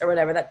sense or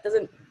whatever. That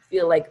doesn't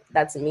feel like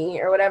that's me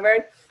or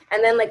whatever.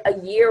 And then like a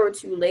year or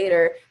two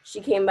later,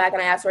 she came back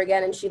and I asked her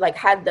again and she like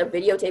had the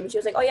videotape and she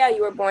was like, oh yeah,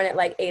 you were born at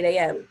like 8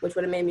 a.m., which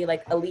would have made me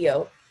like a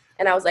Leo.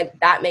 And I was like,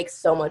 that makes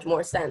so much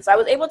more sense. So I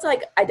was able to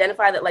like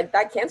identify that like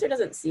that Cancer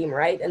doesn't seem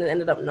right, and it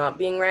ended up not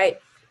being right.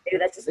 Maybe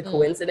that's just a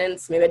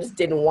coincidence. Maybe I just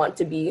didn't want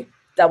to be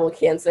double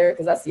Cancer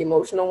because that's the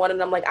emotional one.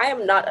 And I'm like, I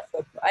am not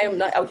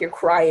out here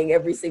crying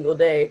every single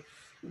day.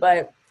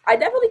 But I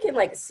definitely can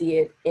like see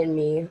it in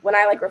me when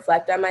I like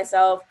reflect on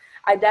myself.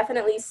 I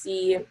definitely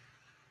see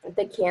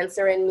the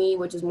Cancer in me,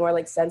 which is more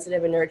like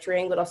sensitive and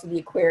nurturing, but also the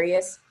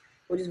Aquarius,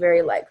 which is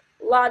very like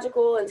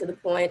logical and to the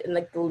point, and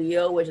like the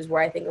Leo, which is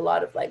where I think a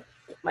lot of like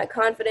my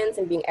confidence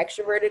and being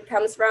extroverted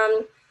comes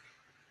from.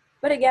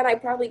 But again, I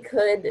probably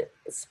could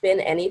spin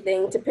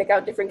anything to pick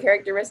out different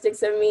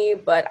characteristics of me,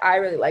 but I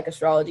really like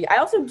astrology. I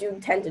also do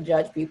tend to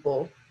judge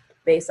people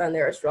based on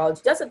their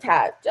astrology, just a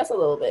tad, just a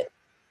little bit.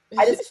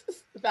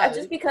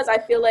 Just because I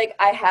feel like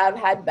I have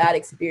had bad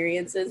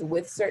experiences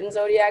with certain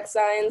zodiac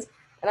signs,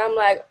 and I'm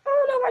like, I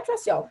don't know if I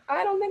trust y'all.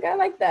 I don't think I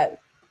like that.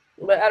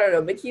 But I don't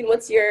know. Bakeen,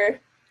 what's your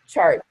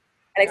chart?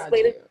 And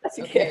explain it as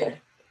you can.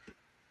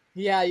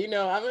 Yeah,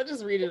 I'm going to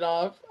just read it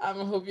off. I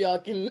hope y'all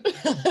can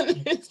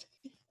understand.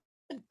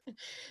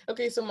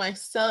 Okay, so my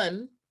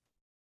sun,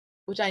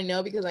 which I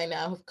know because I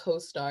now have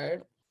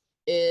co-starred,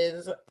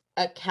 is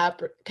a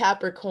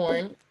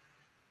Capricorn,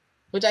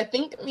 which I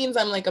think means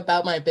I'm like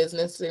about my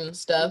business and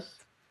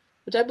stuff,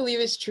 which I believe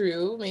is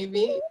true,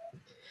 maybe.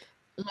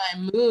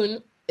 My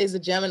moon is a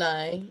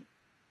Gemini.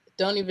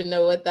 Don't even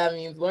know what that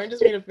means. Lauren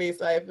just made a face,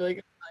 so I feel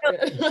like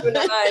it's not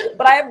good.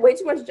 But I have way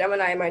too much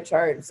Gemini in my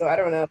chart, so I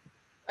don't know.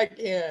 I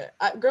can't.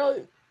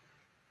 Girl,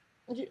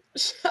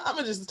 I'm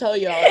gonna just tell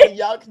y'all.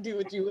 Y'all can do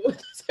what you want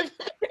with this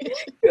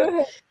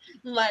information.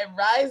 My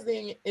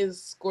rising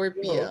is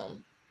Scorpio.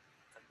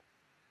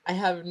 I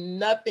have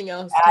nothing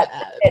else to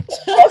add.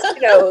 Who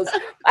knows?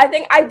 I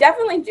think I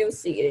definitely do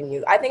see it in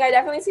you. I think I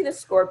definitely see the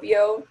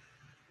Scorpio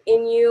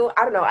in you.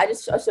 I don't know. I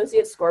just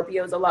associate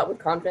Scorpios a lot with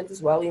confidence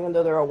as well, even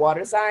though they're a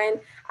water sign.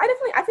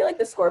 I feel like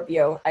the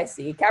Scorpio I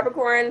see.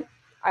 Capricorn,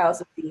 I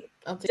also see.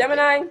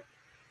 Gemini,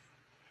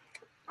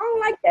 I don't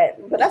like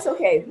that, but that's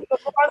okay. We'll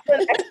move on to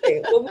the next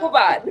thing. We'll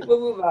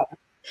move on.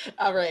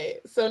 All right.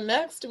 So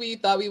next we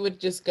thought we would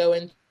just go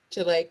into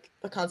like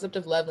the concept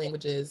of love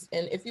languages.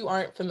 And if you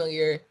aren't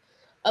familiar,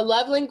 a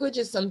love language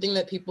is something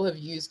that people have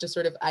used to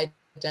sort of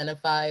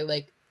identify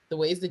like the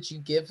ways that you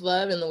give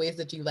love and the ways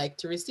that you like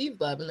to receive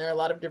love. And there are a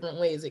lot of different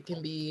ways. It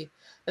can be,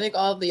 I think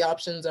all of the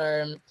options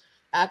are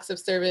acts of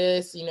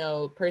service,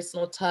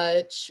 personal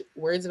touch,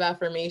 words of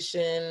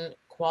affirmation,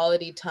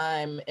 quality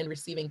time, and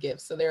receiving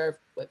gifts. So there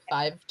are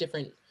 5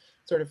 different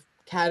sort of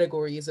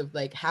categories of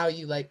like how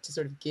you like to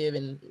sort of give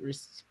and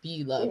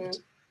be loved.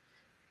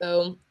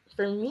 So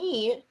for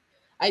me,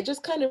 I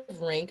just kind of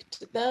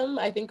ranked them.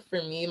 I think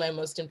for me, my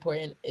most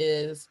important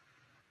is,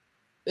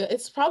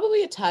 it's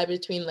probably a tie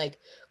between like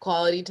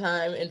quality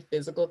time and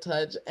physical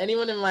touch.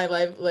 Anyone in my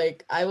life,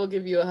 like I will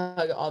give you a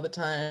hug all the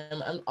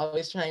time. I'm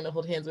always trying to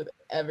hold hands with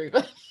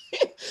everybody.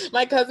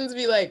 My cousins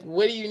be like,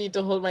 what do you need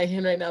to hold my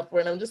hand right now for?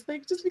 And I'm just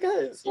like, just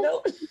because,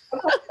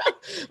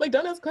 like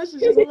don't ask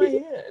questions, just hold my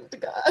hand.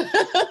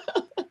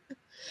 God.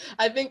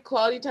 I think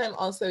quality time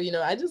also,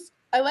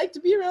 I like to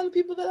be around the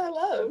people that I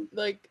love.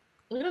 Like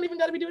we don't even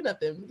got to be doing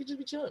nothing. We could just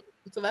be chilling.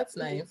 So that's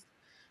nice.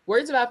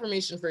 Words of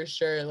affirmation for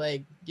sure.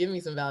 Like, give me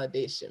some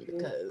validation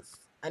because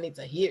I need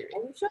to hear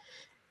it.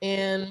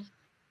 And,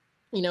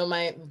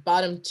 my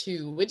bottom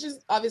 2, which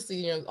is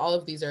obviously, all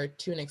of these are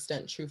to an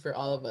extent true for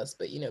all of us,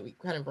 but, we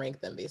kind of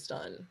rank them based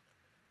on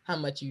how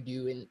much you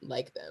do and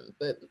like them.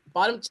 But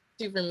bottom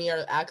 2 for me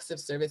are acts of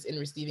service in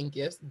receiving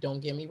gifts.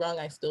 Don't get me wrong.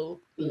 I still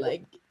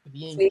like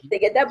being. So they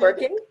get that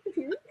Birkin?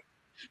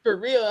 For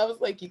real. I was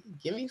like, you can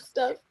give me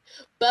stuff,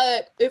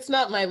 but it's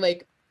not my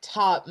like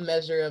top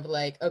measure of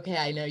like, okay,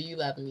 I know you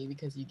love me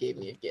because you gave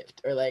me a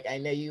gift, or like I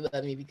know you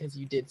love me because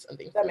you did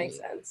something for me. That makes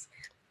sense.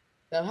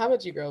 So how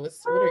about you, girl? What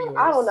are yours?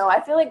 I don't know.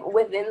 I feel like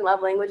within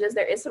love languages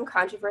there is some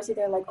controversy.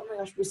 They're like, oh my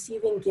gosh,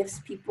 receiving gifts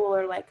people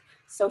are like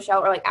so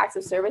shallow, or like acts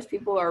of service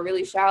people are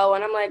really shallow.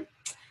 And I'm like,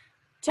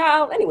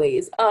 child,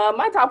 anyways,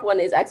 my top one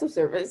is acts of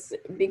service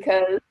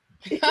because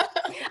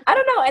I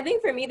don't know. I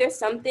think for me there's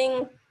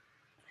something,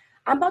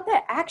 I'm about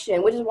that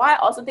action, which is why I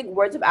also think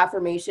words of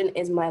affirmation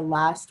is my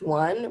last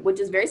one, which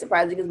is very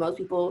surprising because most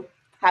people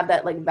have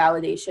that like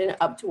validation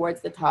up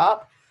towards the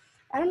top.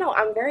 I don't know.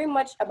 I'm very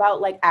much about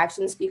like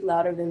actions speak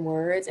louder than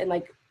words, and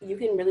like you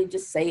can really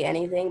just say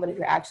anything, but if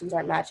your actions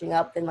aren't matching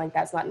up, then like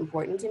that's not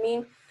important to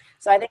me.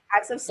 So I think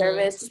acts of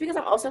service, just because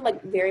I'm also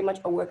like very much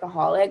a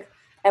workaholic,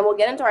 and we'll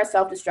get into our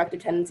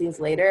self-destructive tendencies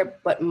later,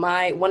 but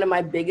one of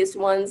my biggest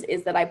ones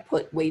is that I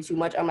put way too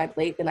much on my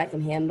plate than I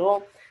can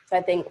handle. So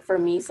I think for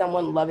me,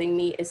 someone loving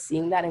me is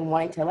seeing that and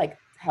wanting to like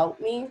help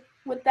me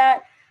with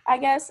that, I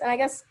guess. And I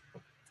guess,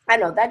 I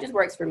don't know, that just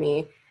works for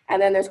me.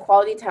 And then there's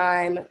quality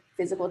time,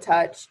 physical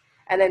touch,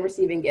 and then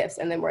receiving gifts,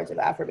 and then words of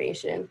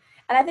affirmation.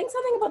 And I think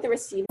something about the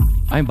receiving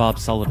I'm Bob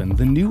Sullivan,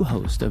 the new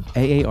host of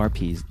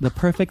AARP's The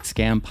Perfect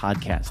Scam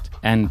podcast.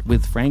 And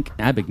with Frank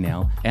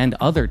Abagnale and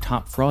other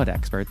top fraud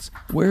experts,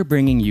 we're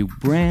bringing you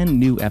brand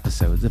new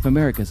episodes of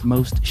America's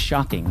most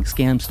shocking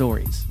scam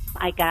stories.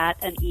 I got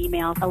an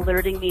email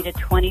alerting me to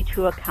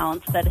 22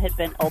 accounts that had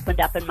been opened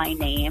up in my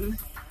name.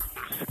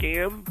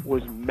 Scam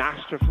was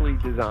masterfully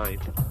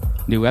designed.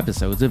 New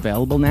episodes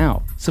available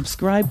now.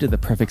 Subscribe to the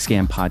Perfect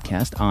Scam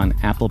podcast on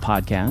Apple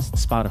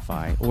Podcasts,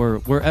 Spotify, or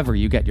wherever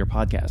you get your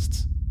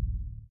podcasts.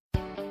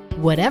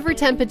 Whatever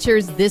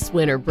temperatures this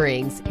winter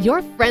brings,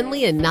 your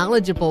friendly and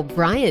knowledgeable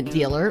Bryant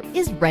dealer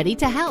is ready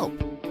to help.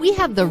 We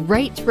have the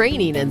right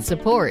training and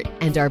support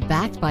and are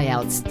backed by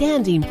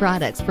outstanding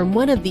products from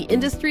one of the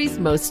industry's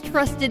most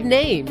trusted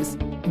names,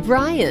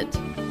 Bryant.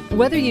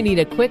 Whether you need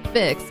a quick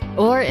fix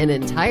or an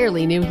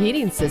entirely new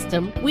heating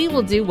system, we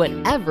will do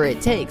whatever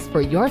it takes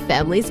for your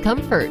family's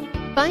comfort.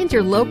 Find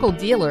your local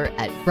dealer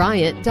at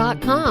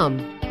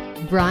Bryant.com.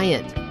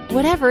 Bryant,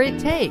 whatever it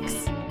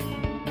takes.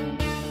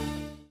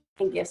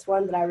 Gifts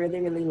one that I really,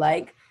 really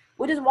like,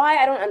 which is why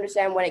I don't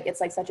understand when it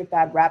gets like such a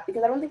bad rap,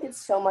 because I don't think it's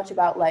so much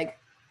about like,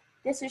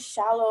 this is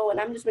shallow and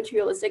I'm just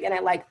materialistic and I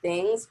like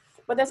things,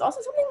 but there's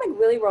also something like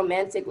really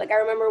romantic. Like I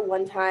remember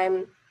one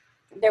time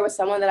there was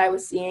someone that I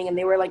was seeing and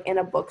they were like in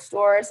a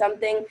bookstore or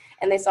something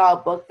and they saw a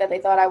book that they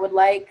thought I would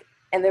like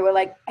and they were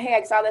like, hey,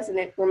 I saw this and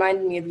it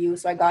reminded me of you,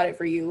 so I got it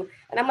for you.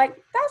 And I'm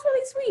like, that's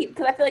really sweet,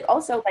 because I feel like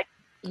also like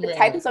the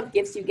types of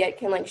gifts you get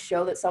can like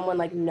show that someone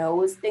like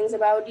knows things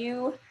about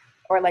you,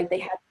 or like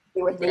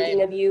they were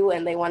thinking of you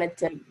and they wanted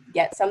to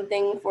get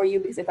something for you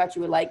because they thought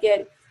you would like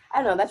it. I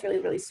don't know, that's really,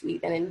 really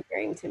sweet and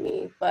endearing to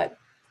me. But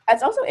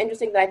it's also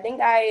interesting that I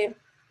think I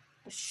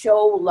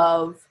show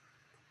love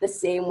the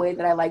same way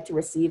that I like to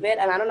receive it.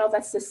 And I don't know if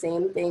that's the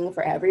same thing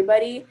for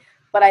everybody,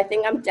 but I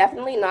think I'm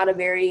definitely not a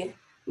very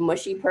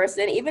mushy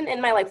person. Even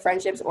in my like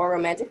friendships or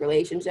romantic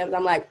relationships,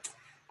 I'm like,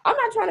 I'm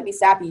not trying to be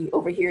sappy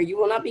over here. You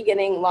will not be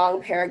getting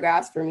long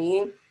paragraphs for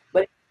me.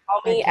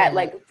 Call me at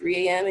like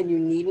 3 a.m. and you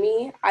need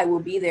me, I will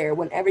be there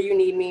whenever you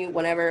need me,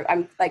 whenever.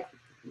 I'm like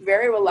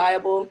very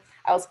reliable.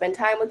 I'll spend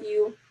time with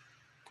you.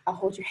 I'll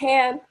hold your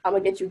hand. I'm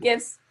gonna get you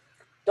gifts.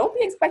 Don't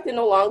be expecting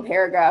no long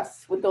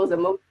paragraphs with those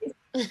emojis.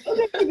 Those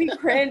make me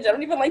cringe. I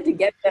don't even like to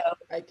get them.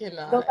 I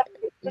cannot.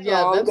 That's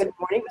good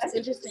morning. That's an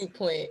interesting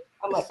point.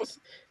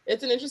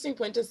 It's an interesting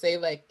point to say,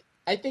 like,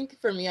 I think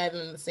for me, I'm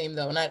the same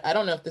though. And I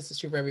don't know if this is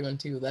true for everyone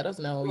too. Let us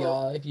know,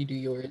 y'all, if you do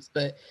yours.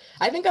 But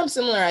I think I'm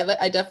similar.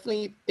 I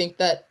definitely think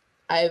that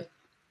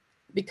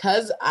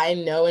because I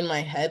know in my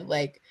head,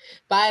 like,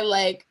 by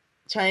like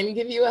trying to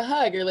give you a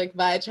hug or like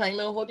by trying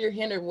to hold your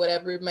hand or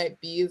whatever it might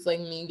be is like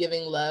me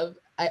giving love,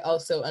 I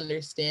also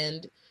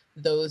understand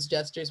those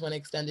gestures when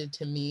extended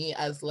to me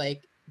as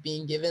like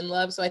being given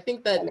love. So I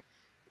think that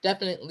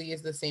definitely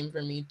is the same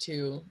for me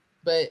too.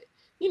 But,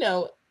 you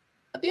know,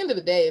 at the end of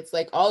the day, it's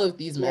like all of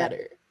these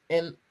matter.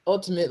 And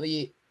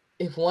ultimately,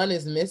 if one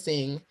is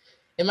missing,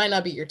 it might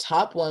not be your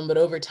top one, but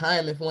over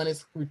time, if one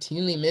is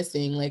routinely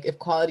missing, like if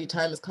quality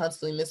time is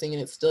constantly missing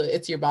and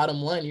it's your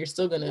bottom one, you're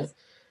still going to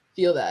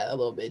feel that a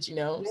little bit, you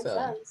know? Makes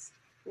sense.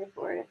 You're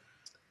for it.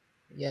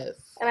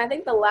 Yes. And I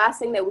think the last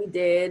thing that we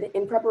did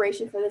in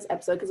preparation for this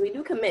episode, because we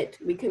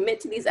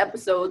commit to these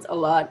episodes a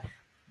lot.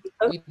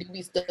 We do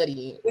be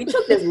studying. We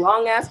took this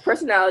long ass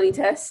personality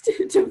test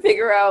to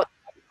figure out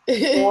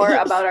more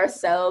about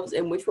ourselves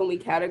and which one we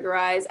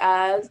categorize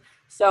as.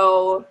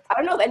 So I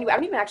don't know if I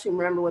don't even actually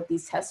remember what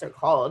these tests are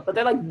called, but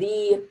they're like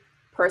the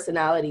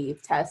personality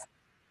test.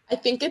 I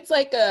think it's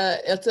like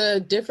it's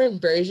a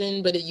different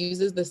version, but it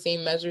uses the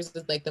same measures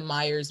as like the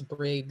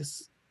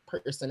Myers-Briggs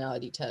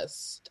personality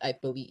test, I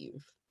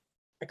believe.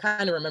 I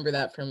kind of remember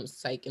that from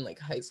psych in like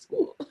high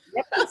school.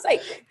 Yeah,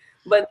 psych.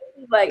 But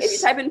like if you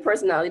type in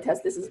personality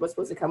test, this is what's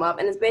supposed to come up.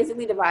 And it's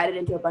basically divided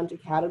into a bunch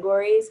of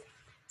categories.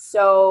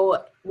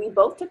 So we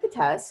both took the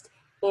test.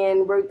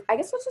 And I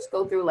guess let's just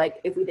go through like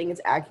if we think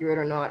it's accurate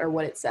or not, or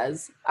what it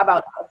says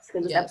about us,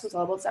 because this episode's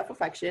all about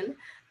self-reflection.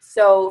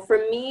 So for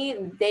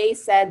me, they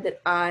said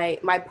that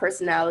my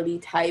personality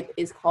type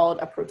is called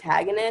a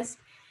protagonist,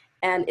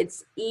 and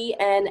it's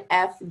ENFJ-T.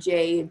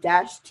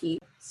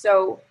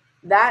 So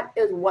that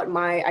is what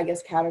my, I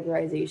guess,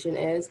 categorization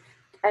is.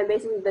 And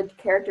basically the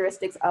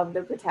characteristics of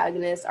the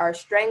protagonist, our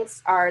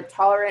strengths are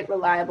tolerant,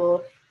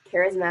 reliable,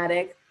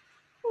 charismatic,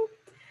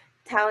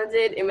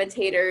 talented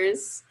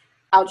imitators,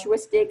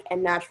 altruistic,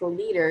 and natural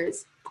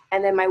leaders.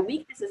 And then my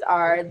weaknesses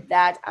are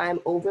that I'm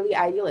overly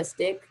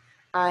idealistic,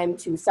 I'm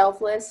too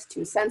selfless,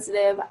 too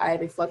sensitive, I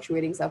have a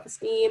fluctuating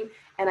self-esteem,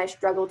 and I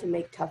struggle to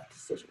make tough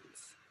decisions.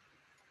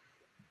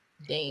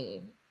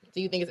 Dang.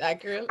 Do you think it's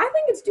accurate? I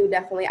think it's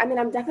definitely. I mean,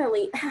 I'm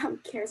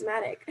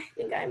charismatic. I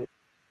think I'm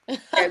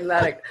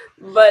charismatic.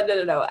 But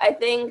no. I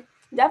think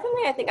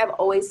I've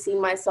always seen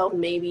myself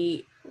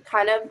maybe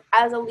kind of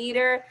as a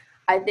leader.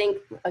 I think,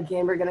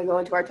 again, we're going to go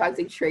into our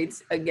toxic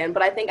traits again,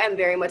 but I think I'm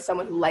very much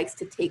someone who likes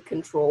to take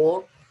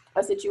control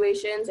of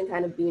situations and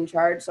kind of be in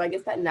charge. So I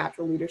guess that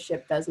natural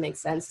leadership does make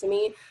sense to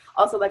me.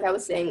 Also, like I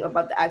was saying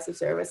about the acts of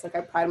service, like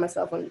I pride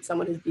myself on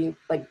someone who's being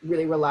like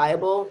really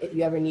reliable if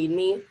you ever need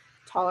me.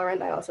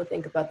 tolerant. I also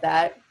think about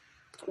that.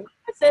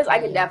 Weaknesses, I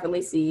can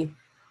definitely see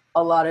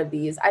a lot of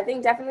these. I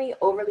think definitely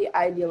overly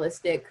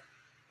idealistic.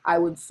 I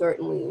would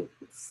certainly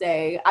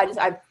say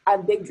I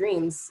have big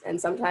dreams, and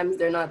sometimes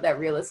they're not that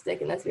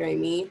realistic, and that's very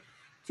me.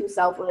 Too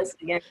selfless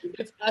again.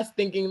 It's us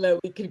thinking that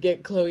we could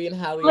get Chloe and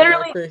Halle in our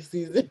Literally, first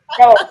season.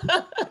 bro,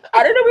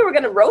 I didn't know we were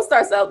gonna roast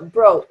ourselves,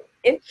 bro.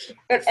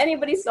 If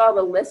anybody saw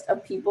the list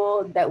of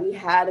people that we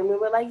had, and we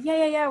were like,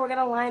 yeah, we're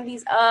gonna line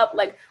these up,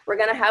 like we're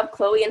gonna have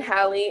Chloe and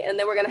Halle, and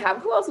then we're gonna have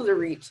who else was a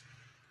reach?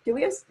 Do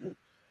we have?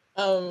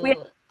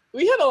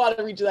 We had a lot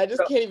of reaches. I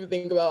just can't even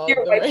think about all of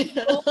them right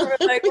now.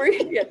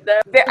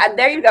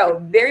 There you go.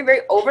 Very,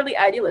 very overly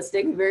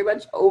idealistic, very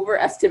much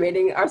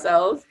overestimating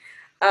ourselves.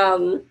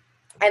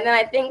 And then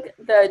I think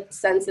the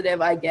sensitive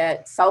I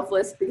get,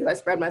 selfless because I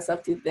spread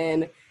myself too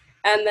thin.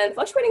 And then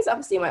fluctuating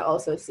self-esteem I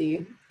also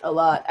see a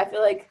lot. I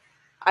feel like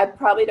I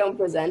probably don't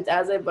present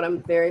as it, but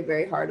I'm very,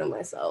 very hard on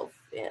myself.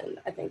 And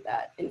I think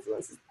that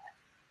influences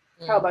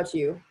that. How about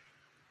you?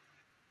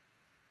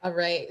 All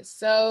right.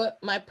 So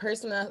my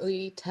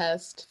personality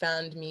test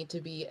found me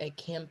to be a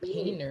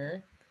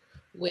campaigner,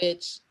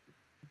 which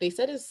they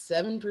said is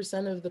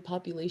 7% of the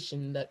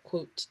population that,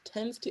 quote,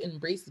 tends to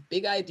embrace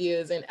big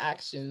ideas and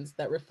actions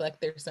that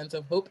reflect their sense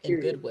of hope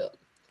and goodwill.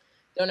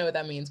 Don't know what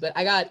that means, but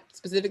I got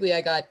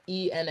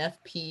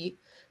ENFP.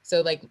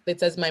 So like it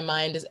says my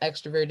mind is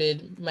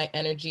extroverted, my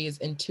energy is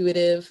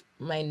intuitive,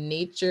 my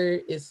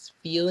nature is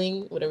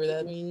feeling, whatever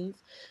that means,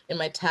 and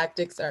my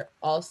tactics are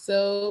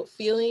also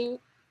feeling.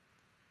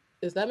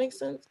 Does that make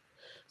sense?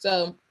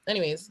 So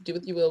anyways, do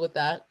what you will with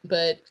that.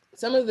 But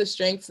some of the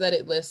strengths that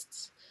it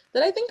lists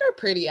that I think are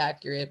pretty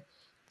accurate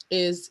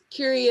is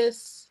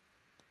curious,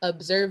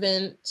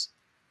 observant,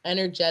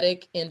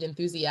 energetic and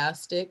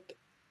enthusiastic,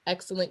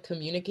 excellent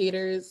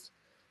communicators,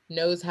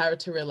 knows how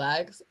to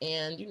relax,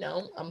 and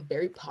I'm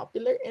very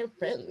popular and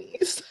friendly.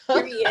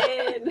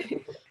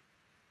 Period.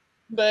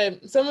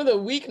 But some of the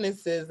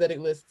weaknesses that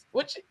it lists,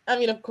 which, I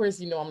mean, of course,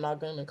 I'm not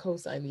going to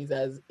co-sign these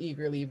as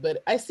eagerly,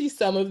 but I see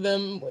some of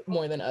them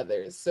more than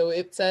others. So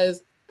it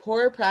says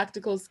poor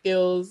practical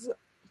skills,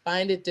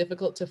 find it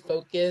difficult to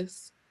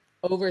focus,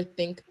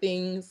 overthink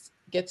things,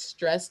 get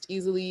stressed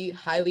easily,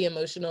 highly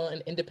emotional,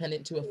 and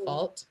independent to a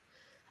fault.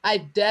 I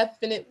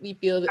definitely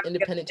feel the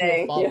independent to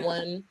a fault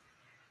one.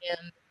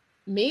 And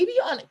maybe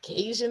on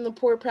occasion the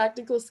poor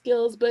practical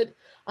skills, but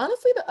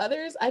honestly the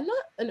others, I'm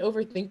not an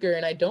overthinker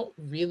and I don't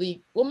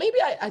really, well, maybe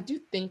I do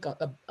think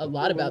a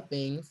lot about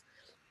things,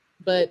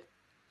 but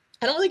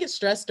I don't really get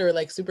stressed or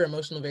like super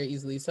emotional very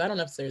easily, so I don't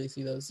necessarily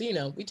see those.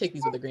 So we take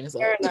these with a grain of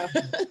salt.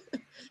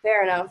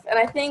 Fair enough. And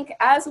I think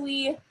as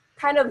we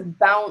kind of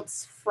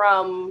bounce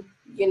from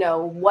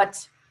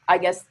what I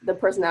guess the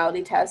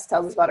personality test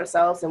tells us about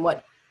ourselves and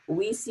what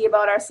we see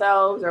about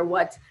ourselves or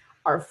what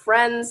our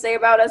friends say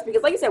about us,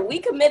 because like I said, we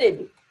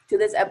committed to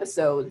this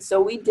episode.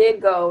 So we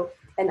did go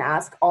and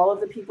ask all of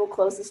the people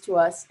closest to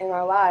us in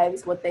our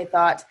lives what they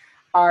thought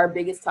our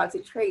biggest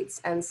toxic traits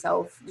and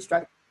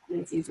self-destructive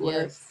tendencies were.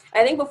 Yes.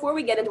 I think before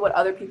we get into what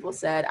other people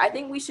said, I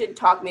think we should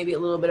talk maybe a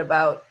little bit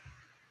about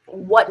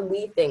what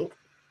we think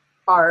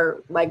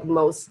our like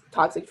most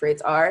toxic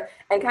traits are,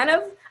 and kind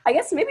of, I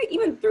guess, maybe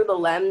even through the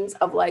lens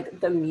of like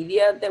the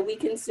media that we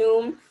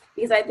consume.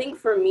 Because I think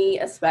for me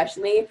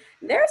especially,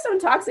 there are some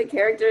toxic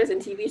characters in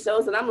TV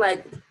shows and I'm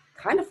like,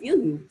 kind of feel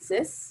you,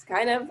 sis.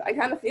 I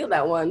kind of feel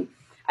that one.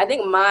 I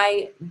think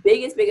my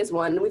biggest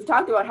one, we've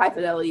talked about High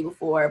Fidelity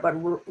before, but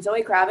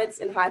Zoe Kravitz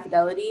in High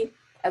Fidelity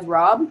as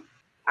Rob,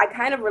 I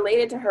kind of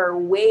related to her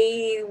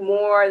way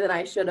more than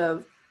I should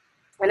have.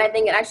 And I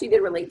think it actually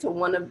did relate to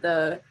one of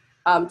the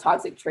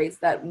toxic traits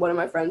that one of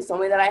my friends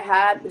told me that I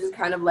had, which is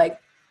kind of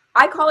like,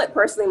 I call it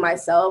personally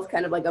myself,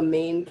 kind of like a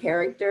main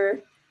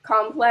character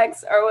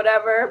complex or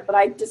whatever, but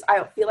I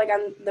feel like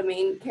I'm the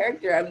main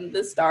character. I'm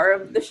the star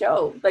of the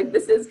show. Like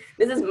this is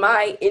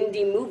my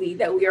indie movie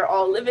that we are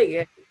all living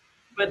in.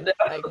 But no.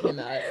 I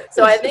cannot.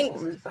 So I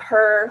think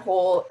her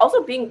whole,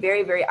 also being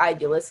very, very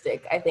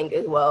idealistic, I think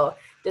as well,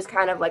 just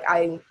kind of like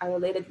I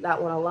related to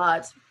that one a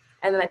lot.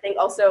 And then I think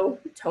also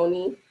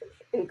Tony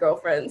in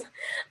Girlfriends.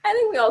 I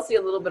think we all see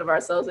a little bit of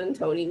ourselves in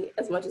Tony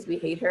as much as we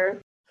hate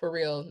her. For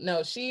real.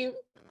 No,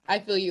 I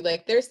feel you.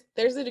 Like there's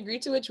a degree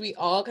to which we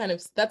all kind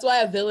of, that's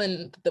why a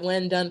villain,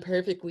 when done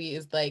perfectly,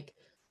 is like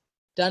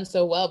done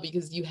so well,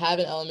 because you have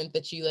an element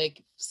that you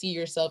like see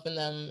yourself in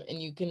them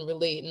and you can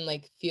relate and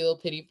like feel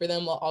pity for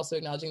them while also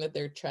acknowledging that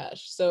they're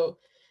trash. So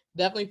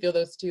definitely feel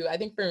those two. I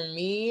think for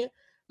me,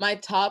 my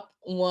top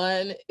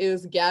one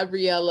is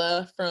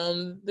Gabriella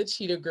from the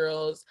Cheetah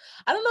Girls.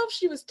 I don't know if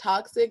she was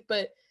toxic,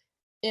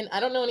 and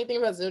I don't know anything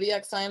about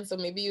zodiac signs, so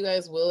maybe you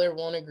guys will or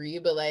won't agree,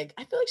 but like,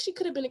 I feel like she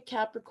could have been a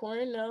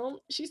Capricorn. No,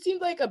 she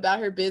seemed like about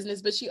her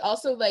business, but she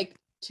also like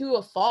to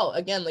a fault,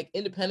 again, like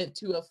independent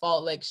to a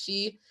fault. Like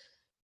she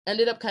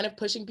ended up kind of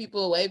pushing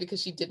people away because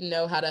she didn't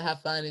know how to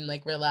have fun and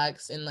like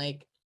relax and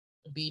like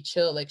be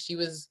chill. Like she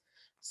was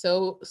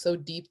so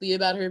deeply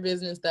about her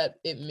business that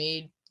it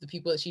made the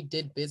people that she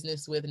did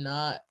business with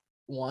not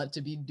want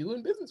to be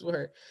doing business with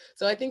her.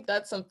 So I think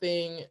that's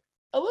something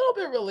a little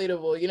bit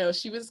relatable. You know,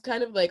 she was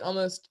kind of like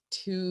almost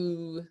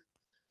too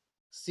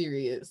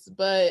serious.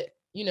 But,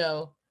 you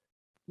know,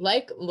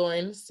 like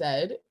Lauren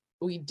said,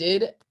 we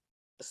did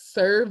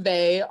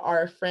survey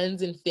our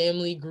friends and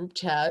family group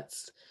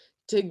chats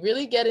to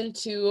really get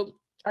into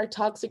our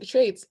toxic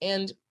traits.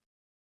 And,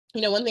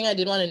 you know, one thing I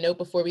did want to note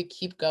before we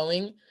keep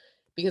going,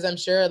 because I'm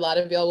sure a lot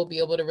of y'all will be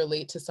able to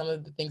relate to some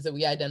of the things that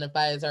we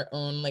identify as our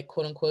own, like,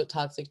 quote unquote,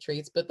 toxic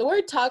traits. But the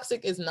word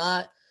toxic is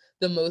not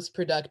the most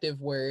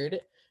productive word.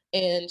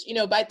 And, you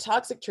know, by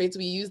toxic traits,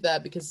 we use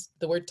that because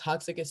the word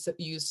toxic is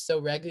used so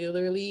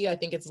regularly. I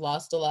think it's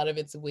lost a lot of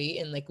its weight.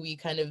 And like we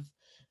kind of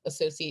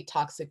associate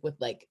toxic with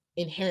like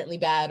inherently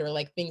bad or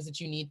like things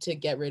that you need to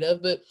get rid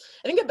of. But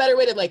I think a better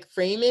way to like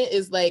frame it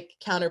is like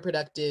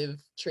counterproductive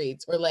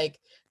traits or like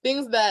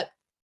things that,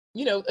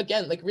 you know,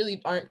 again, like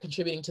really aren't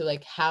contributing to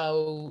like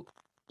how,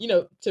 you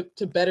know,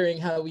 to bettering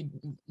how we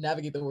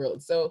navigate the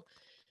world. So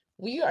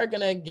we are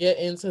gonna get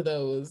into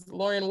those.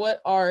 Lauren,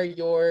 what are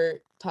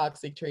your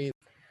toxic traits?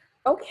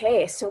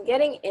 Okay, so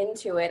getting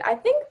into it, I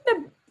think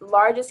the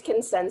largest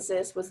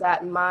consensus was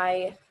that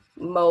my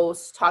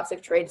most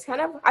toxic traits I've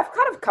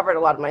kind of covered a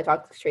lot of my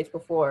toxic traits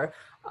before,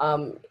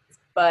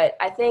 but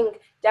I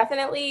think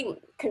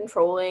definitely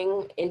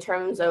controlling in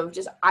terms of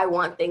just I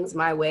want things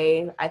my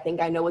way. I think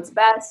I know what's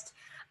best.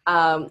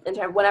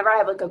 Whenever I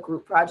have like a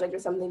group project or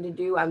something to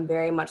do, I'm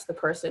very much the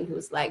person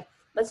who's like,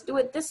 let's do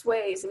it this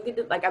way. So we can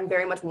do, like, I'm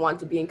very much want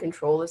to be in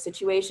control of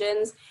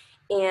situations.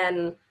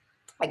 And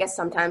I guess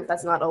sometimes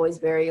that's not always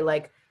very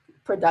like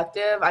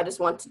productive. I just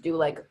want to do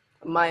like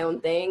my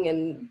own thing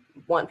and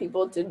want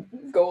people to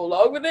go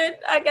along with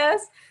it, I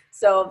guess.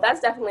 So that's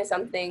definitely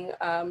something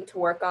to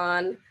work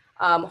on.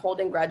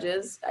 Holding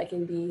grudges, I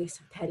can be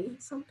so petty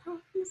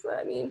sometimes.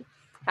 I mean,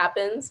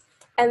 happens.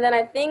 And then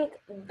I think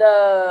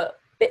the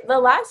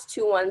last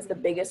two ones, the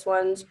biggest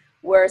ones,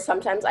 were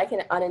sometimes I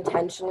can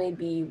unintentionally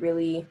be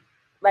really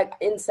like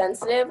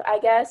insensitive, I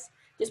guess,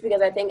 just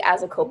because I think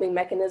as a coping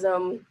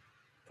mechanism,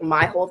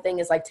 my whole thing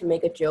is like to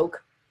make a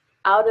joke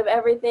out of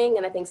everything.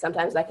 And I think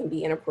sometimes that can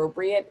be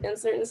inappropriate in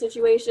certain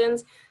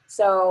situations.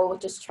 So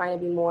just trying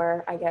to be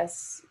more, I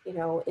guess, you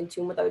know, in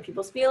tune with other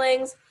people's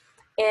feelings.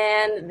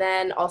 And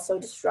then also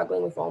just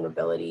struggling with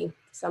vulnerability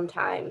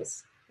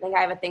sometimes. I think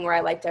I have a thing where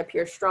I like to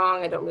appear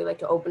strong. I don't really like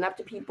to open up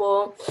to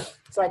people.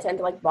 So I tend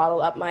to like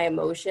bottle up my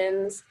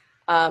emotions.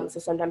 So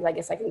sometimes I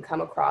guess I can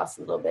come across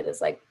a little bit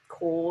as like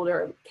cold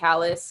or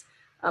callous.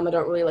 I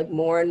don't really like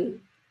mourn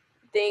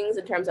things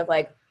in terms of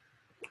like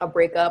a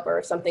breakup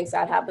or something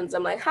sad happens.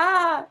 I'm like,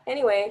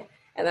 anyway.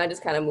 And then I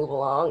just kind of move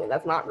along. And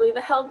that's not really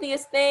the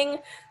healthiest thing.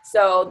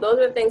 So those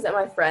are the things that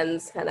my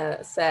friends kind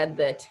of said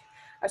that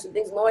are some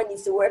things Lauren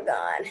needs to work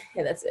on.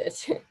 And that's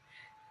it.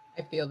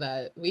 I feel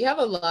that we have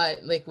a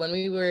lot, like when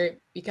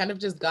we kind of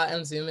just got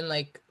on Zoom and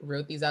like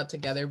wrote these out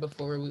together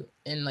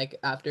and like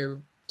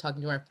after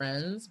talking to our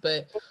friends,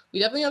 but we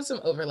definitely have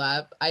some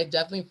overlap. I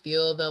definitely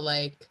feel the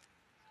like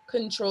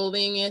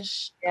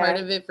controlling-ish part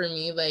of it for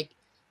me. Like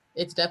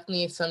it's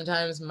definitely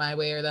sometimes my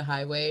way or the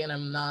highway, and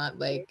I'm not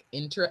like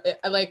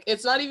like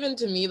it's not even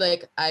to me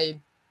like I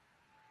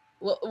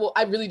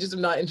really just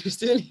am not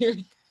interested in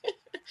hearing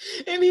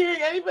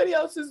anybody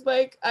else's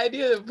like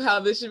idea of how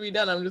this should be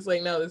done. I'm just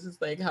like, no, this is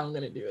like how I'm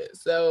gonna do it.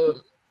 So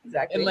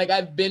exactly. And like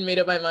I've been made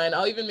up my mind.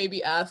 I'll even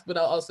maybe ask, but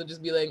I'll also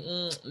just be like,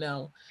 no.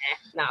 No.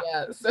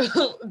 Yeah.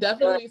 So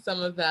definitely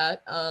some of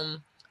that.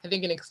 I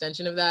think an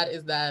extension of that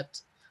is that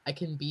I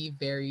can be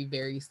very,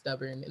 very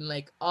stubborn in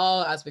like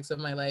all aspects of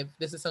my life.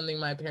 This is something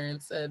my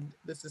parents said.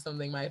 This is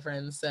something my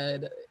friends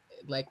said,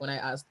 like when I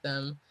asked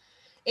them.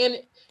 And,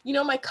 you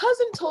know, my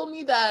cousin told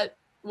me that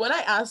when I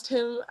asked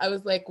him, I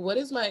was like, what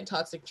is my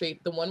toxic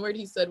trait? The one word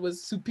he said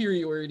was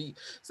superiority.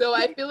 So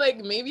I feel like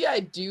maybe I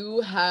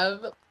do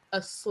have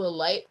a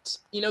slight,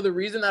 you know, the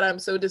reason that I'm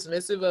so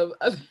dismissive of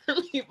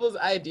other people's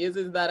ideas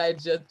is that I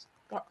just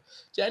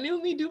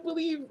genuinely do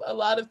believe a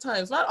lot of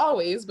times, not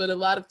always, but a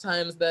lot of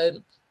times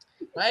that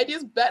my idea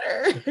is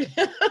better.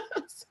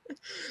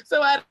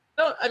 So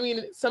I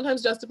mean,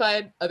 sometimes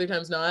justified, other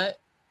times not.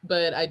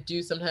 But I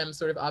do sometimes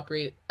sort of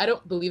operate. I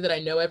don't believe that I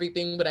know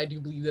everything, but I do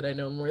believe that I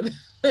know more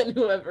than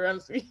whoever I'm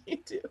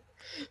speaking to.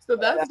 So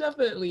that's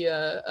definitely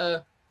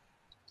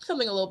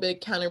something a little bit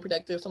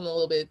counterproductive, something a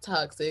little bit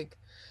toxic.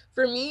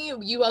 For me,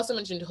 you also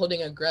mentioned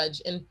holding a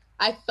grudge, and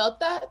I felt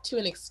that to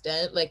an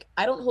extent. Like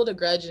I don't hold a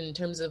grudge in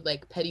terms of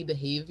like petty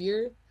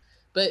behavior,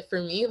 but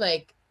for me,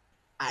 like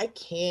I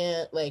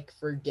can't like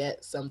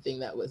forget something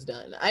that was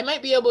done. I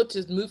might be able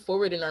to move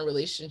forward in our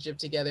relationship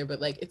together, but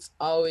like it's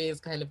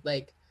always kind of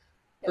like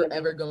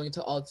forever going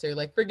to alter.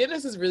 Like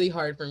forgiveness is really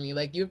hard for me.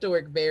 Like you have to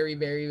work very,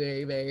 very,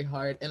 very, very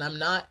hard. And I'm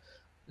not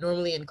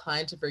normally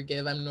inclined to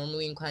forgive. I'm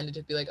normally inclined to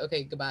just be like,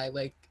 okay, goodbye.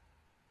 Like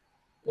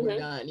we're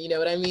done. You know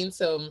what I mean?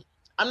 So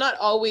I'm not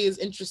always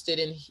interested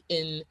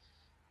in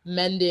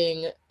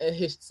mending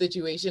a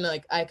situation.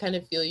 Like I kind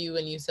of feel you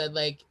when you said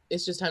like,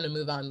 it's just time to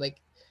move on.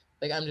 Like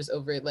I'm just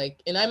over it. Like,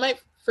 and I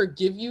might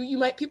forgive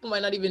you. People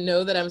might not even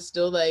know that I'm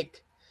still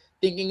like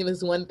thinking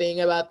this one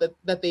thing about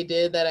that they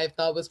did that I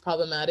thought was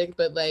problematic,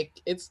 but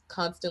like it's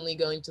constantly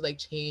going to like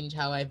change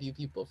how I view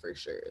people for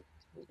sure.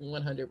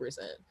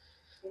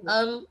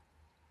 100%.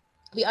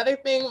 The other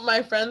thing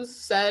my friends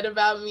said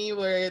about me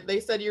were they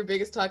said your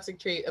biggest toxic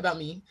trait about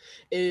me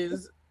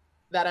is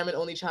that I'm an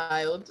only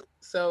child.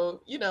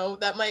 So, you know,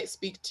 that might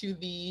speak to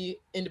the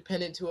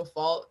independent to a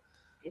fault.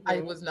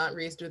 I was not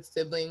raised with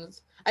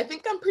siblings. I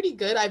think I'm pretty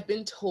good. I've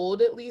been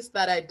told at least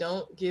that I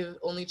don't give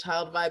only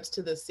child vibes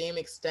to the same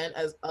extent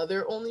as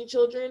other only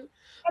children,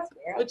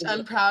 which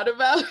I'm proud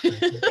about.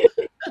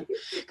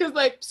 Because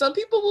like some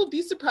people will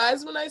be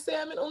surprised when I say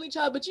I'm an only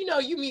child, but you know,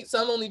 you meet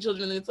some only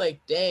children and it's like,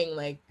 dang,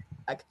 like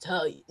I could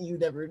tell you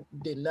never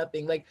did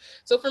nothing. Like,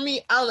 so for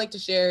me, I don't like to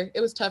share.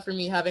 It was tough for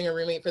me having a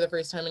roommate for the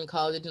first time in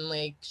college and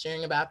like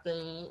sharing a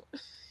bathroom.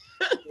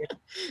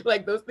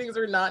 Like those things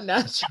are not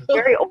natural.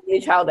 Very only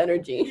child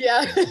energy.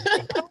 Yeah.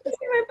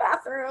 My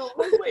bathroom. I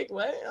was like,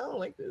 what? I don't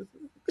like this.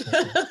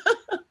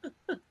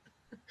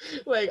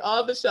 Like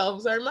all the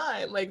shelves are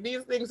mine. Like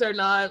these things are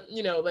not,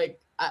 you know,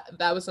 like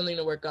that was something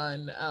to work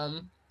on.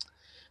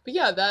 But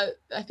yeah, that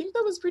I think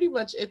that was pretty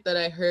much it that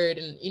I heard.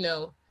 And you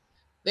know,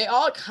 they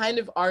all kind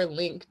of are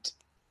linked.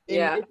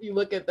 Yeah. If you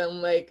look at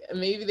them, like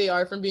maybe they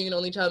are from being an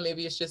only child,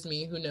 maybe it's just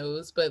me, who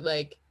knows? But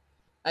like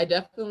I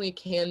definitely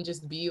can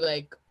just be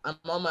like, I'm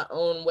on my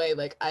own way.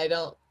 Like I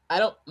don't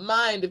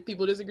mind if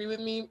people disagree with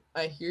me.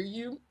 I hear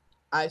you.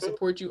 I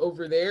support you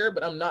over there,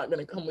 but I'm not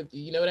gonna come with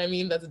you. You know what I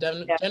mean? That's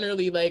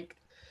generally like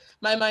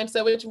my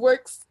mindset, which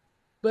works,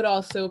 but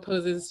also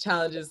poses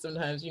challenges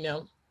sometimes, you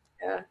know?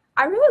 Yeah.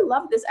 I really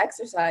love this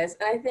exercise.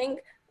 And I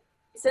think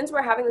since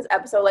we're having this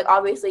episode, like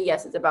obviously,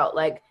 yes, it's about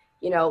like,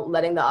 you know,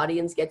 letting the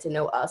audience get to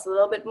know us a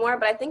little bit more,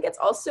 but I think it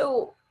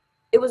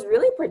was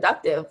really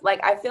productive.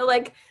 Like, I feel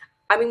like,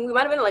 I mean, we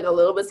might have been like a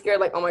little bit scared,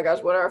 like, oh my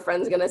gosh, what are our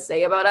friends going to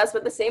say about us? But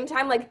at the same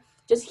time, like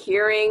just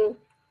hearing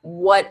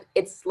what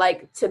it's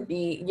like to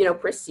be, you know,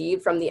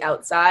 perceived from the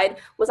outside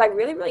was like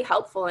really, really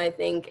helpful, I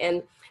think.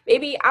 And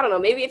maybe, I don't know,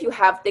 maybe if you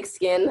have thick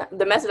skin,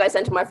 the message I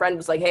sent to my friend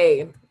was like,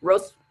 hey,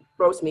 roast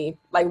me,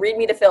 like read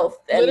me to filth.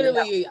 And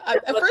literally,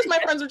 at first my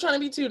friends were trying to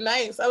be too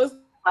nice. I was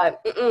give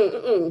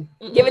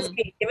it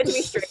to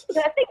me straight.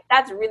 Because I think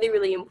that's really,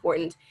 really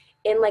important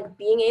in like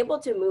being able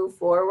to move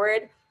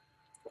forward,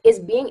 is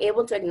being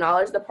able to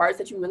acknowledge the parts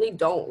that you really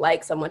don't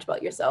like so much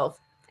about yourself.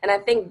 And I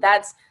think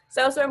that's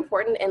so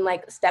important in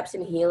like steps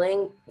in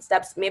healing,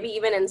 steps maybe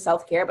even in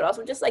self-care, but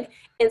also just like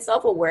in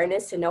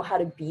self-awareness to know how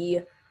to be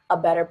a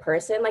better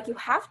person. Like you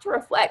have to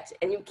reflect,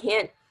 and you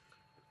can't,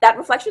 that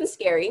reflection is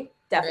scary,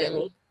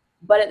 definitely. Right.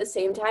 But at the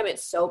same time,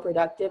 it's so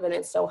productive and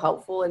it's so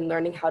helpful in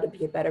learning how to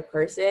be a better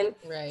person.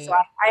 Right. So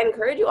I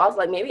encourage you also,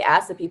 like maybe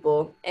ask the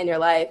people in your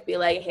life, be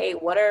like, hey,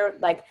 what are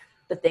like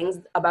the things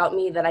about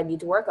me that I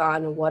need to work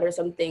on? What are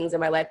some things in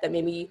my life that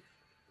maybe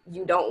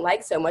you don't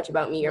like so much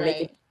about me, or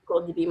make it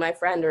difficult to be my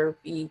friend or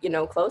be, you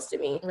know, close to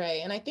me? Right.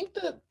 And I think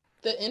the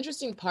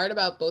interesting part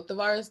about both of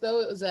ours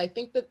though, is that I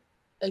think that,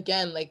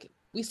 again, like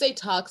we say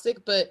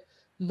toxic, but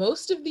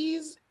most of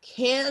these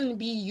can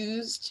be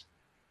used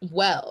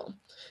well.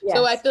 Yes.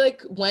 So I feel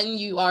like when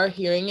you are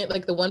hearing it,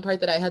 like the one part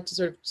that I had to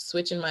sort of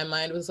switch in my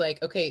mind was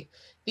like, okay,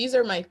 these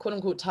are my quote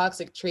unquote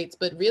toxic traits,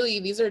 but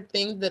really these are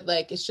things that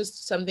like, it's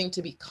just something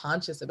to be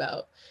conscious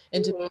about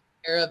and to be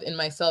aware of in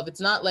myself. It's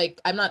not like,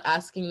 I'm not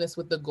asking this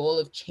with the goal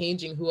of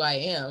changing who I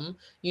am.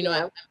 You know,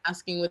 I'm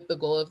asking with the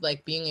goal of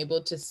like being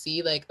able to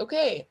see like,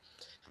 okay,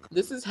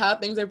 this is how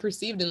things are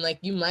perceived. And like,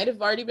 you might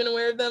have already been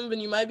aware of them, but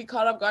you might be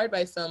caught off guard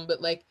by some,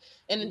 but like,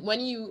 and when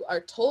you are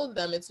told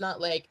them, it's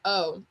not like,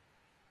 oh,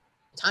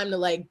 time to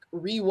like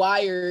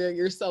rewire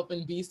yourself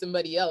and be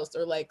somebody else,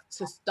 or like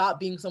to stop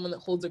being someone that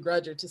holds a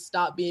grudge, or to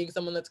stop being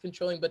someone that's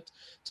controlling, but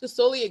to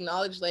solely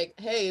acknowledge like,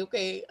 hey,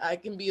 okay, I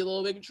can be a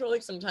little bit controlling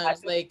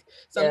sometimes. Like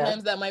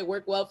sometimes that might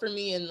work well for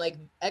me in like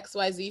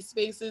XYZ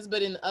spaces,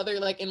 but in other,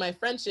 like in my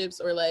friendships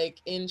or like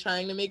in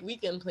trying to make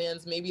weekend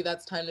plans, maybe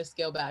that's time to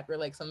scale back, or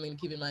like something to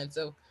keep in mind.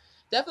 So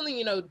definitely,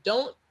 you know,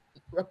 don't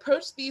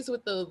approach these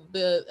with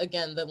the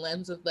again, the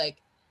lens of like,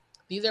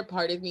 these are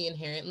part of me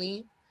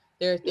inherently.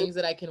 There are things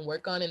that I can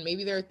work on, and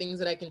maybe there are things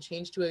that I can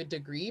change to a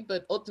degree,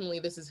 but ultimately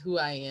this is who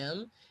I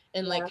am.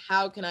 And like,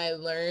 how can I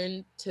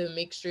learn to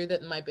make sure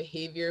that my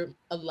behavior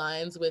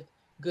aligns with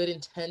good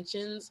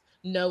intentions,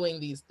 knowing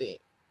these things?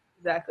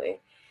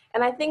 Exactly.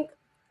 And I think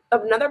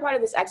another part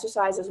of this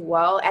exercise as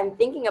well, and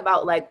thinking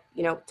about like,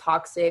 you know,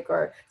 toxic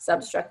or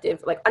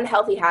self-destructive, like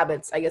unhealthy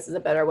habits, I guess is a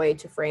better way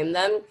to frame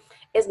them,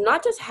 is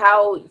not just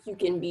how you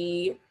can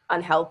be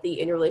unhealthy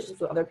in your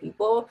relationships with other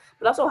people,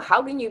 but also how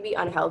can you be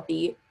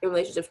unhealthy in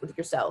relationships with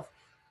yourself.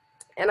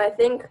 And I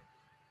think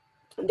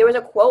there was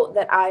a quote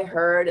that I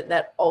heard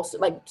that also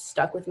like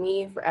stuck with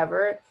me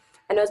forever.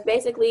 And it was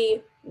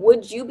basically,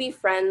 would you be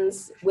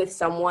friends with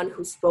someone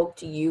who spoke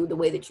to you the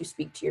way that you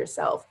speak to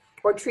yourself,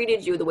 or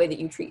treated you the way that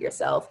you treat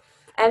yourself?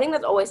 And I think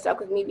that's always stuck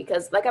with me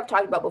because, like I've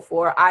talked about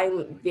before,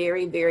 I'm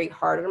very, very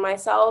hard on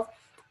myself.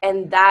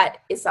 And that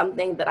is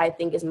something that I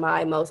think is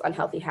my most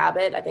unhealthy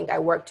habit. I think I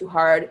work too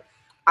hard.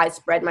 I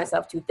spread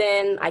myself too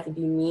thin. I can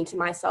be mean to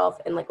myself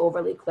and like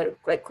overly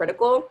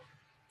critical.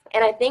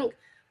 And I think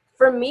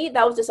for me,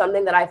 that was just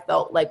something that I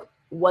felt like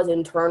was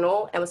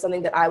internal and was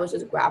something that I was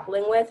just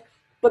grappling with.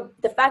 But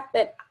the fact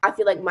that I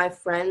feel like my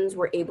friends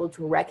were able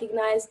to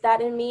recognize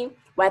that in me,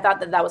 when I thought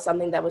that that was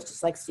something that was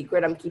just like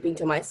secret I'm keeping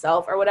to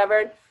myself or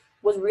whatever,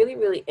 was really,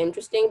 really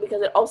interesting,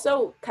 because it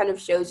also kind of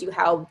shows you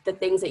how the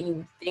things that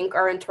you think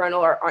are internal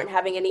or aren't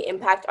having any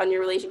impact on your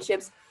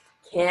relationships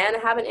can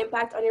have an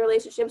impact on your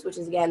relationships, which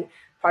is, again,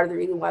 part of the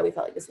reason why we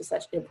felt like this was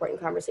such an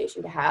important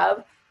conversation to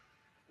have.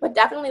 But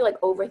definitely like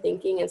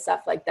overthinking and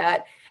stuff like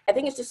that, I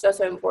think it's just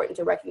so important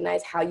to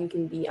recognize how you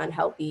can be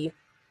unhealthy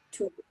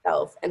to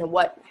yourself and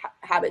what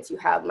habits you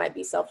have might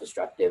be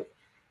self-destructive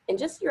in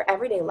just your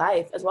everyday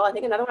life as well. I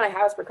think another one I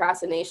have is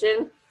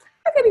procrastination.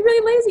 I can be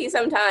really lazy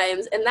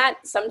sometimes, and that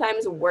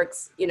sometimes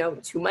works,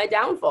 to my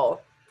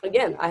downfall.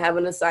 Again, I have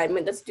an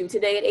assignment that's due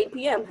today at 8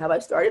 p.m. Have I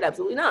started?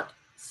 Absolutely not.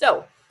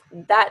 So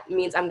that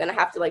means I'm gonna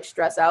have to like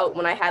stress out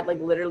when I had like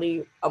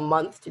literally a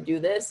month to do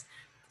this.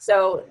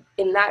 So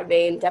in that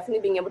vein,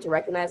 definitely being able to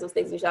recognize those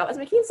things in yourself. As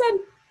McKean said,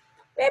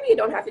 maybe you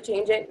don't have to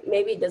change it.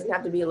 Maybe it doesn't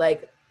have to be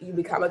like you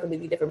become a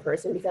completely different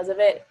person because of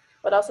it.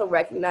 But also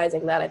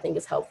recognizing that, I think,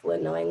 is helpful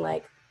in knowing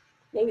like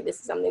maybe this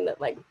is something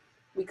that like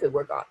we could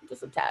work on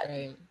just a tad.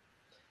 Right.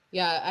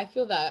 Yeah, I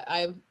feel that.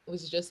 I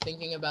was just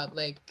thinking about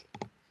like,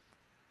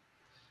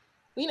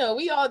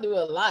 we all do a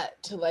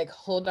lot to like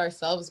hold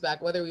ourselves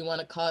back, whether we want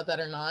to call it that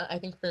or not. I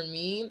think for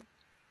me,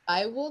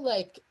 I will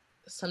like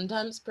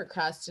sometimes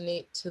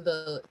procrastinate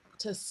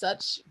to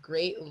such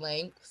great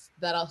lengths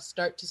that I'll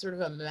start to sort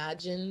of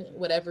imagine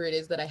whatever it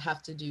is that I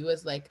have to do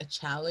as like a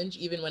challenge,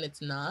 even when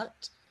it's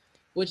not,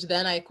 which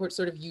then I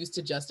sort of use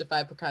to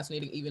justify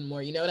procrastinating even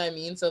more. You know what I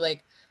mean? So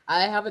like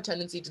I have a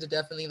tendency to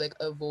definitely like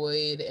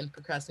avoid and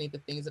procrastinate the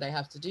things that I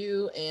have to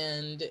do.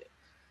 And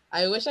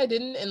I wish I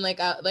didn't. And like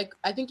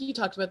I think you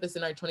talked about this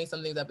in our 20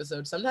 somethings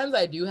episode. Sometimes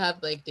I do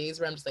have like days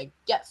where I'm just like,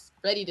 yes,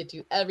 ready to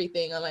do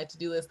everything on my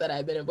to-do list that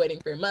I've been avoiding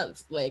for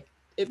months. Like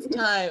it's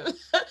time.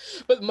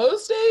 But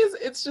most days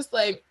it's just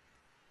like,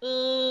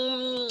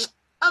 I'm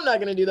not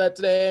going to do that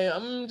today.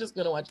 I'm just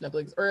going to watch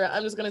Netflix, or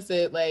I'm just going to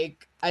sit.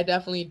 Like I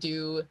definitely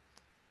do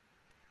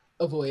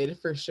avoid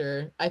for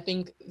sure. I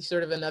think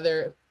sort of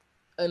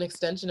an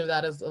extension of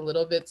that is a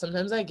little bit,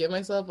 sometimes I give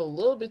myself a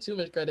little bit too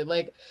much credit.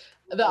 Like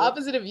the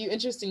opposite of you,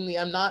 interestingly,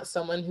 I'm not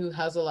someone who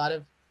has a lot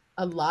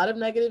of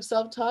negative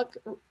self-talk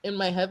in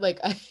my head. Like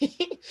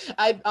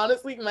I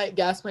honestly might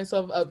gas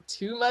myself up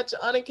too much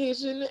on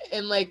occasion.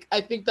 And like, I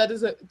think that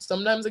is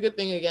sometimes a good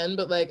thing again,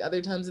 but like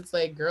other times it's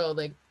like, girl,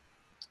 like,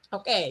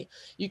 okay,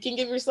 you can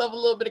give yourself a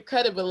little bit of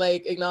credit, but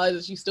like acknowledge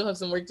that you still have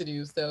some work to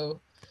do.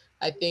 So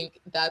I think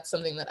that's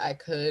something that I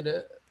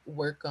could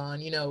work on,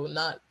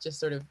 not just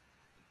sort of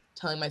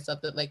telling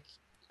myself that like,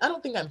 I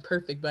don't think I'm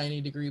perfect by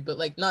any degree, but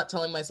like not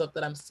telling myself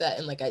that I'm set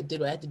and like I did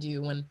what I had to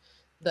do when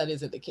that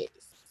isn't the case.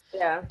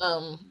 Yeah.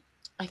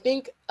 I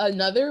think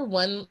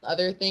one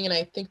other thing, and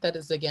I think that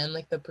is again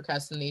like the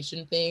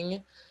procrastination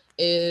thing,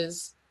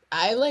 is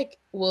I like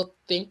will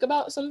think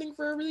about something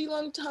for a really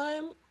long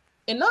time,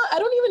 and I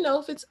don't even know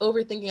if it's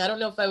overthinking. I don't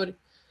know if I would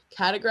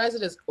categorize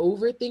it as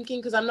overthinking,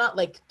 because I'm not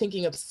like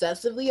thinking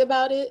obsessively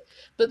about it,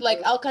 but like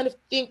I'll kind of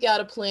think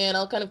out a plan,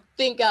 I'll kind of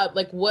think out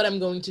like what I'm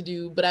going to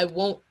do, but I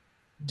won't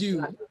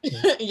do.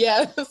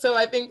 Yeah. So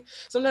I think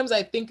sometimes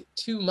I think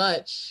too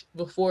much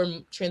before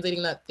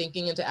translating that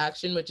thinking into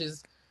action, which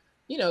is,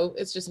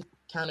 it's just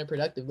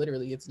counterproductive.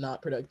 Literally, it's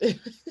not productive.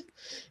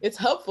 It's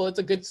helpful, it's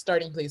a good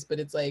starting place, but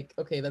it's like,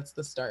 okay, that's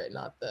the start,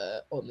 not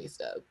the only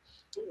step.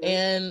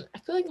 And I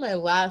feel like my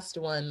last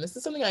one, this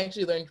is something I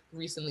actually learned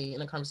recently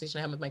in a conversation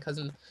I had with my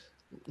cousin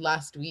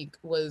last week,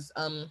 was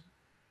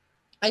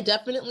I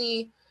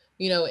definitely,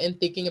 in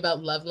thinking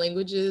about love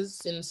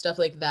languages and stuff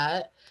like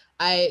that,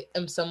 I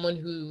am someone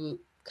who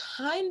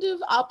kind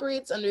of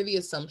operates under the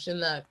assumption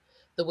that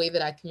the way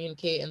that I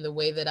communicate and the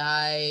way that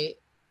I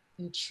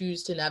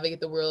choose to navigate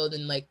the world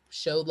and like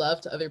show love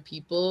to other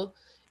people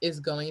is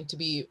going to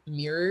be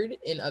mirrored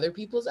in other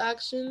people's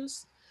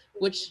actions,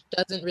 which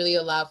doesn't really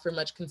allow for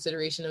much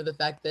consideration of the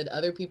fact that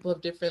other people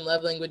have different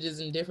love languages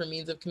and different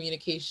means of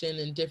communication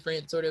and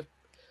different sort of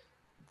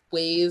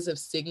ways of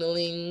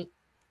signaling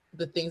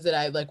the things that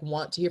I like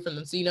want to hear from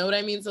them. So you know what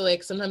I mean? So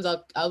like sometimes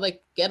I'll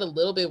like get a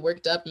little bit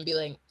worked up and be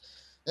like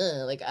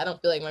I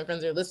don't feel like my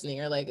friends are listening,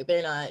 or like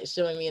they're not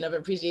showing me enough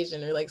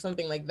appreciation, or like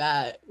something like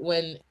that,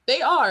 when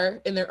they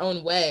are in their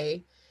own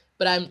way.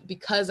 But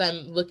because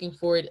I'm looking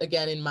forward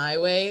again in my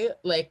way,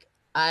 like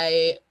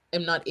I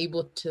am not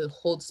able to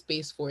hold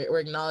space for it or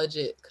acknowledge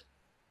it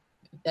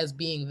as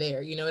being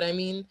there. You know what I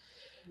mean?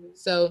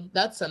 So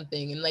that's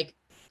something. And like,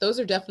 those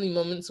are definitely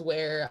moments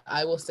where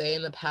I will say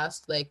in the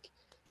past, like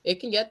it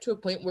can get to a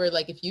point where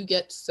like, if you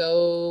get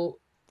so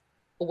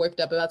worked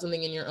up about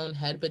something in your own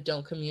head, but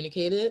don't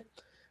communicate it,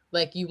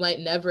 like you might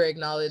never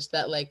acknowledge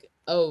that like,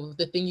 oh,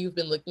 the thing you've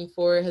been looking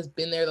for has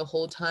been there the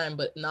whole time,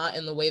 but not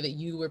in the way that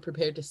you were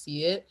prepared to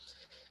see it.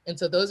 And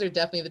so those are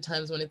definitely the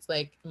times when it's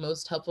like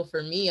most helpful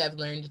for me. I've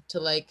learned to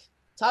like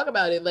talk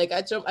about it. Like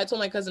I told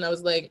my cousin, I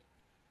was like,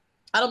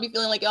 I don't be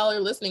feeling like y'all are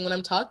listening when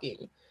I'm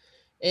talking.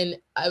 And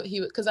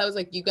because I was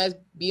like, you guys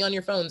be on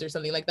your phones or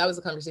something. Like that was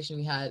the conversation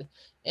we had.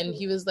 And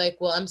he was like,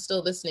 well, I'm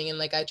still listening. And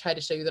like, I try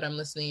to show you that I'm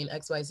listening in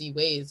XYZ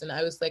ways. And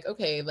I was like,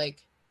 okay,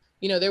 like,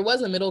 there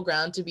was a middle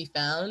ground to be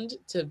found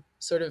to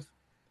sort of,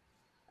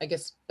 I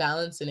guess,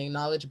 balance and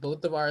acknowledge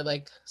both of our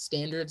like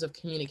standards of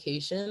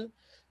communication.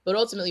 But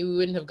ultimately we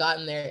wouldn't have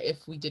gotten there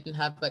if we didn't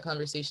have that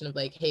conversation of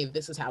like, hey,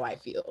 this is how I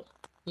feel,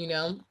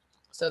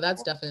 So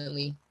that's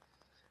definitely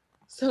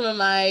some of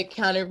my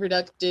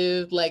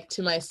counterproductive, like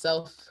to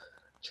myself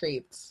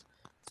traits.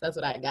 So that's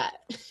what I got.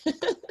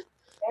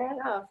 Fair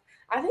enough.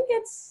 I think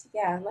it's,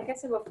 like I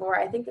said before,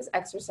 I think this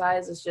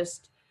exercise is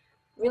just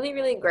really,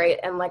 really great.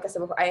 And like I said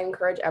before, I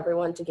encourage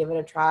everyone to give it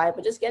a try,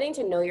 but just getting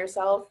to know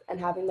yourself and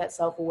having that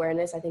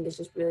self-awareness, I think is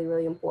just really,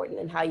 really important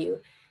in how you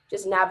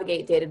just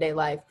navigate day-to-day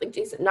life. Like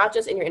not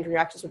just in your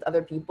interactions with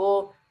other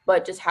people,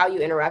 but just how you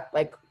interact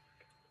like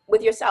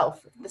with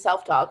yourself, the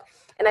self-talk.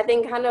 And I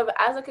think kind of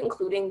as a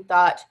concluding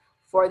thought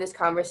for this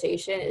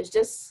conversation is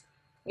just,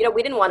 we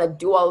didn't want to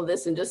do all of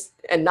this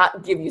and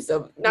not give you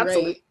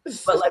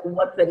solutions, but like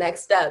what's the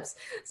next steps.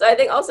 So I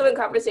think also in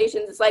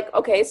conversations, it's like,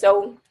 okay,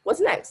 so what's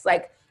next?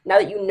 Like now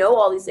that you know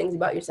all these things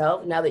about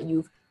yourself, now that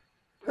you've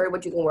heard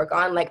what you can work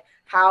on, like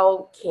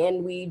how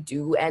can we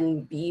do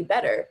and be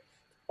better?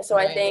 So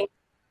I think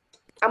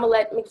I'm gonna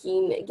let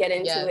McKean get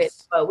into it,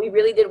 but we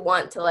really did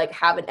want to like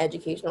have an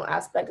educational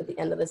aspect at the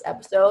end of this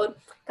episode,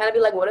 kind of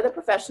be like, what are the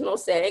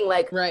professionals saying?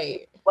 Like,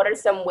 what are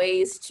some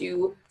ways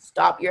to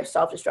stop your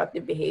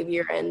self-destructive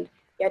behavior and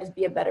just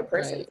be a better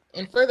person? Right.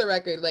 And for the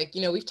record, like,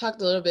 we've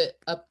talked a little bit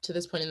up to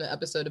this point in the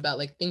episode about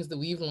like things that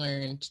we've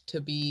learned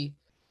to be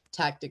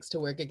tactics to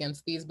work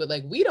against these, but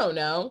like we don't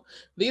know.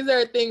 These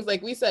are things,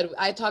 like we said,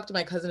 I talked to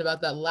my cousin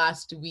about that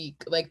last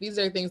week. Like these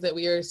are things that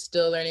we are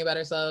still learning about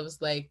ourselves.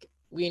 Like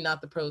we're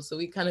not the pros, so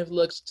we kind of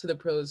looked to the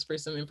pros for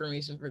some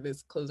information for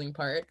this closing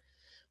part.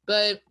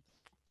 But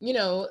I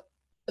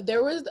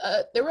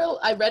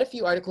read a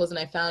few articles and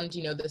I found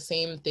the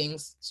same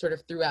things sort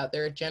of throughout.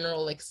 There are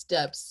general like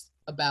steps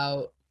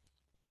about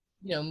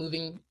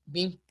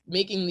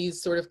making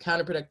these sort of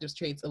counterproductive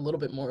traits a little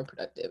bit more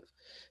productive.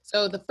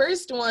 So the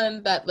first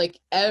one that like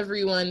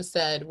everyone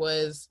said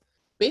was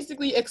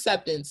basically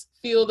acceptance.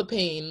 Feel the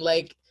pain.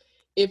 Like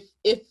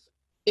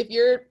if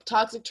your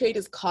toxic trait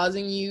is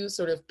causing you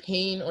sort of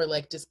pain or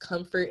like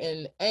discomfort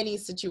in any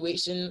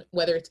situation,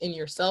 whether it's in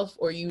yourself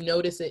or you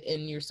notice it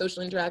in your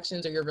social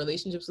interactions or your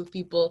relationships with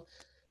people,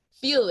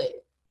 feel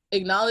it,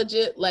 acknowledge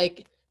it.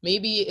 Like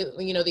maybe,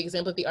 the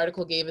example that the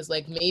article gave is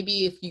like,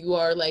 maybe if you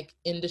are like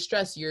in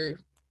distress,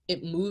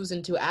 it moves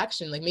into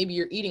action. Like maybe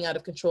you're eating out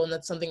of control and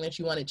that's something that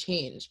you want to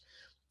change.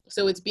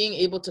 So it's being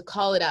able to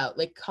call it out,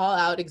 like call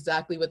out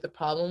exactly what the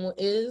problem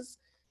is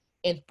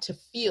and to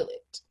feel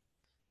it.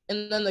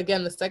 And then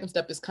again, the second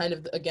step is kind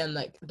of, again,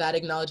 like that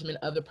acknowledgement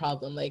of the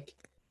problem, like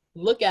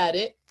look at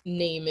it,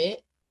 name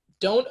it,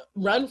 don't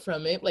run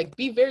from it, like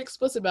be very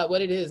explicit about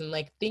what it is. And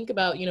like, think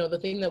about, the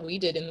thing that we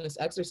did in this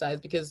exercise,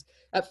 because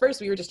at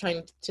first we were just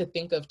trying to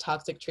think of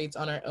toxic traits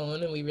on our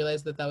own. And we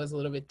realized that was a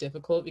little bit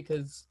difficult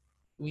because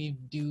we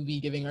do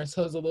be giving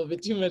ourselves a little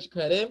bit too much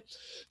credit.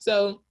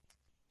 So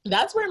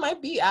that's where it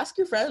might be. Ask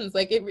your friends,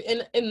 like,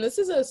 and this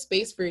is a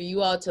space for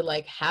you all to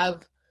like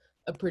have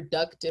a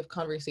productive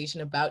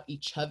conversation about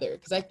each other.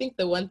 Because I think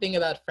the one thing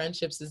about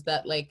friendships is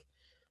that like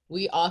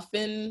we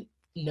often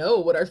know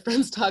what our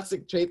friends'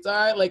 toxic traits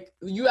are. Like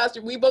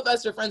we both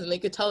asked our friends and they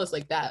could tell us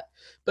like that,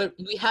 but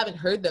we haven't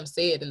heard them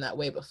say it in that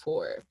way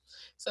before.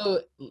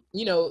 So,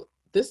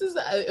 this is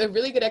a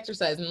really good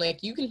exercise. And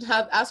like, you can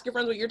ask your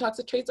friends what your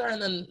toxic traits are.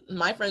 And then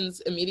my friends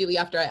immediately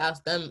after I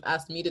asked them,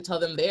 asked me to tell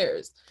them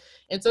theirs.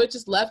 And so it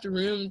just left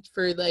room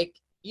for like,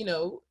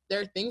 there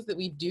are things that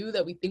we do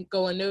that we think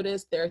go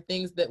unnoticed. There are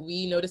things that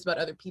we notice about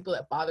other people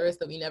that bother us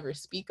that we never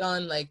speak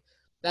on. Like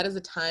that is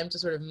a time to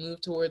sort of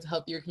move towards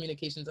healthier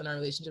communications in our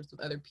relationships with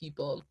other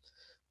people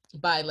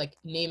by like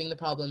naming the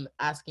problem,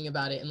 asking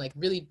about it, and like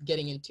really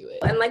getting into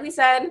it. And like we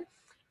said,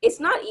 it's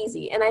not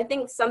easy. And I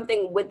think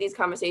something with these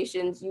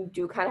conversations, you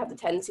do kind of have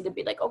the tendency to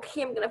be like,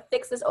 okay, I'm going to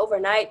fix this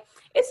overnight.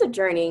 It's a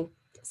journey.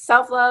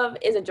 Self-love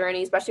is a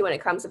journey, especially when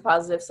it comes to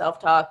positive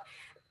self-talk.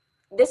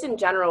 This in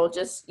general,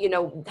 just,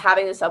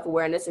 having the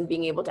self-awareness and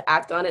being able to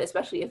act on it,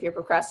 especially if you're a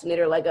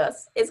procrastinator like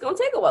us, it's going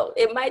to take a while.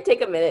 It might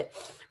take a minute,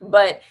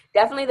 but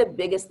definitely the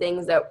biggest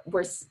things that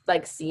we're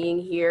like seeing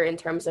here in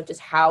terms of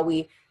just how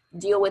we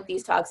deal with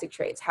these toxic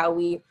traits, how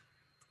we,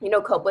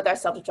 cope with our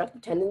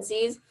self-destructive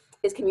tendencies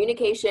is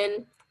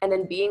communication, and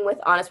then being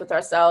honest with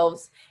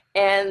ourselves,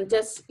 and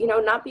just,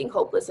 not being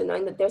hopeless and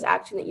knowing that there's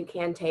action that you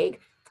can take.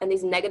 And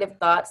these negative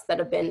thoughts that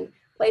have been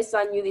placed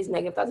on you, these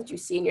negative thoughts that you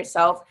see in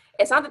yourself,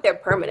 it's not that they're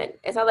permanent.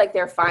 It's not like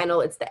they're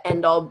final. It's the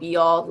end all be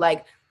all.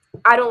 Like,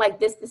 I don't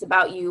like this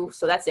about you,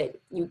 so that's it.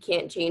 You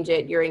can't change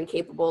it. You're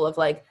incapable of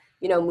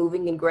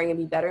moving and growing and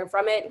be better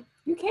from it.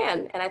 You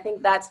can. And I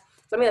think that's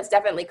something that's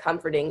definitely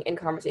comforting in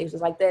conversations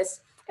like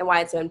this, and why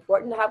it's so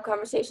important to have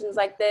conversations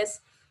like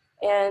this.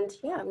 And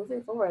yeah,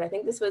 moving forward, I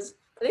think this was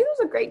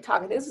a great talk.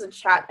 I think this was a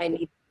chat I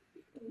needed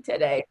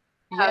today.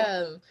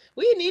 Yeah,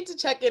 we need to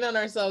check in on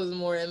ourselves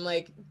more and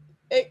like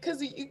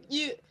because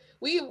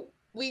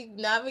we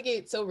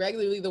navigate so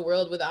regularly the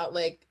world without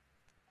like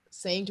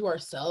saying to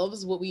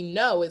ourselves what we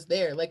know is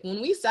there. Like when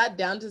we sat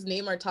down to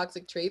name our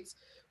toxic traits,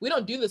 we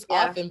don't do this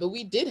often, but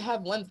we did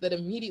have ones that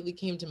immediately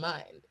came to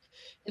mind.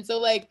 And so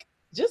like,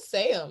 just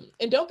say them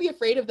and don't be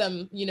afraid of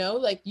them, you know,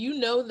 like, you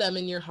know them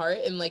in your heart.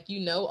 And like, you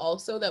know,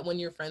 also that when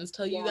your friends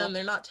tell you them,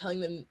 they're not telling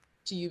them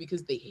to you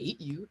because they hate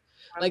you.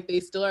 Like they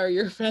still are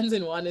your friends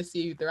and want to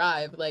see you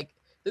thrive. Like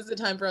this is a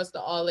time for us to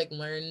all like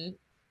learn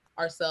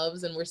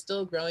ourselves, and we're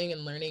still growing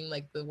and learning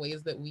like the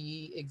ways that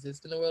we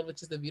exist in the world,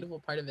 which is the beautiful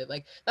part of it.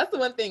 Like that's the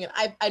one thing, and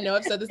I know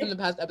I've said this in the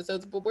past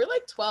episodes, but we're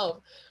like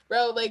 12,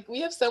 bro. Like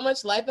we have so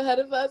much life ahead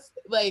of us,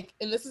 like,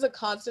 and this is a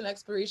constant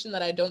exploration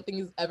that I don't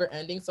think is ever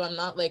ending. So I'm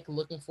not like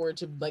looking forward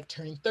to like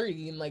turning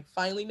 30 and like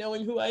finally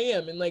knowing who I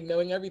am and like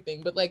knowing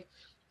everything, but like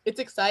it's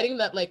exciting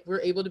that like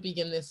we're able to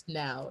begin this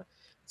now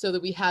so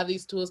that we have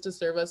these tools to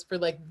serve us for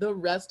like the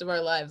rest of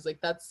our lives. Like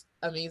that's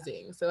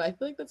amazing. So I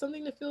feel like that's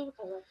something to feel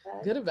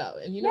good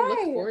about, and you know, look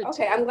forward to.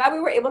 Okay, I'm glad we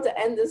were able to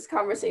end this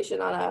conversation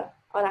on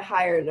a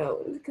higher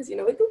note, because you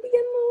know it could begin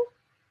a little,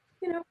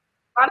 you know,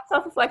 a lot of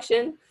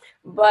self-reflection.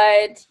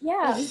 But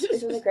yeah,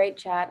 this was a great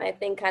chat. And I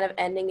think kind of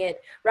rounding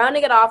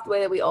it off the way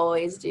that we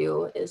always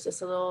do is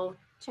just a little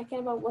check-in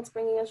about what's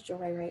bringing us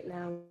joy right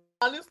now.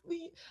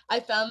 Honestly, I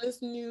found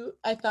this new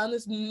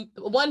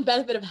one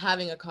benefit of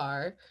having a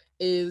car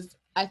is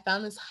I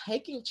found this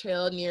hiking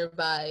trail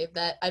nearby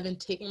that I've been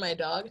taking my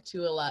dog to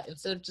a lot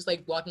instead of just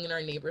like walking in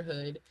our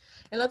neighborhood.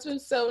 And that's been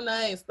so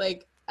nice.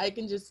 Like I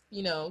can just,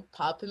 you know,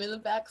 pop him in the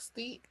back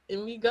seat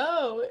and we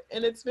go.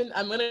 And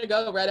I'm going to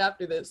go right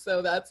after this.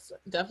 So that's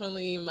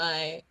definitely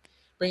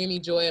bringing me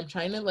joy. I'm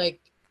trying to like,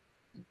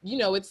 you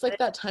know, it's like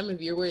that time of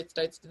year where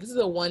this is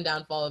a one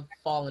downfall of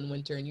fall and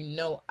winter. And you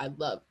know, I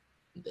love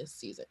this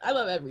season. I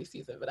love every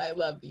season, but I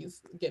love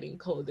these getting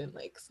cold and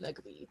like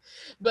snuggly.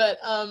 But,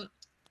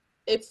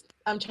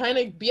 I'm trying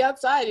to be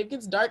outside. It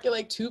gets dark at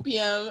like 2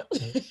 p.m.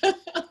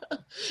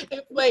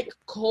 It's like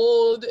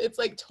cold. It's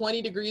like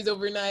 20 degrees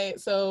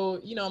overnight. So,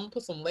 you know, I'm gonna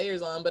put some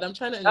layers on, but I'm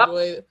trying to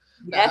enjoy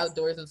the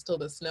outdoors until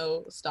the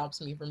snow stops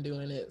me from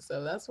doing it.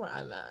 So that's where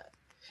I'm at.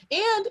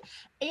 And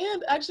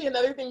actually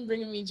another thing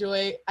bringing me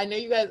joy, I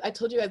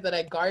told you guys that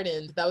I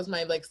gardened. That was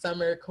my like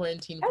summer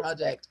quarantine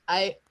project.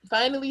 I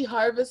finally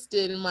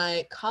harvested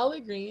my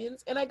collard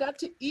greens and I got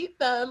to eat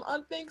them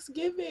on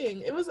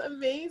Thanksgiving. It was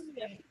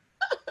amazing.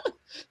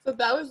 So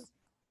that was,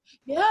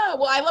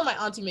 well, I let my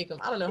auntie make them.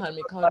 I don't know how to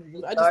make collard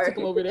greens. I just took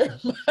them over there.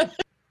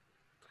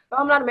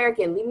 I'm not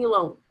American. Leave me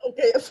alone.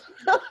 Okay.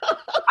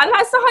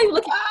 I saw how you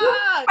look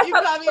at you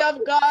caught me off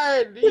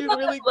guard. You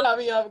really caught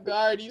me off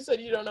guard. You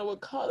said you don't know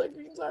what collard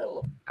greens are.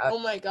 Oh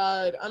my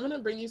God. I'm going to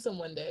bring you some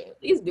one day.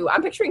 Please do.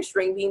 I'm picturing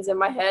string beans in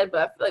my head,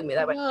 but I feel like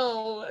that might.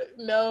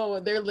 No.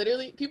 They're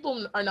literally,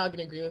 people are not going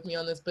to agree with me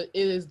on this, but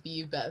it is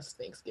the best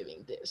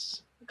Thanksgiving dish.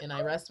 And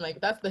I rest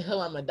that's the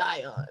hill I'm going to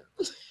die on.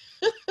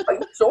 Are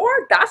you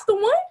sure? That's the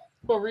one?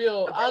 For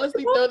real.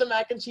 Honestly, throw the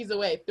mac and cheese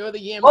away. Throw the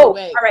yams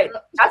away. All right.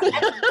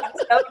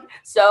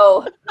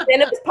 So, at the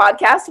end of this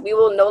podcast, we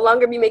will no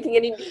longer be making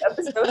any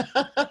episodes.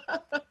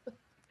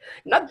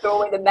 Not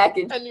throw away the mac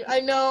and cheese. I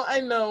know.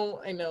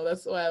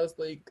 That's why I was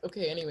like,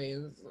 okay,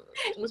 anyways.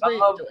 Let's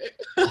bring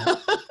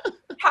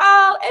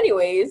it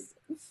anyways,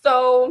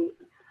 so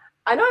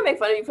I know I make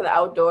fun of you for the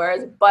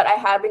outdoors, but I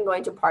have been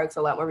going to parks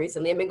a lot more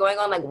recently. I've been going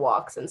on like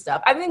walks and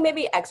stuff. I think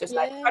maybe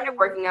exercise, started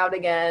working out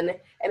again.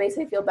 It makes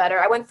me feel better.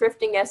 I went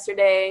thrifting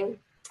yesterday.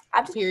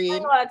 I've just been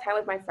spending a lot of time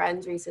with my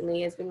friends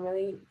recently. It's been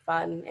really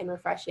fun and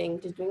refreshing,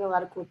 just doing a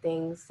lot of cool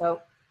things.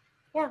 So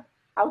yeah,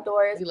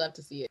 outdoors. We love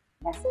to see it.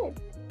 That's it.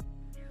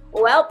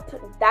 Well,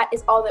 that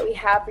is all that we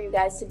have for you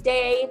guys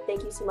today.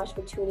 Thank you so much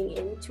for tuning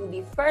in to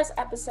the first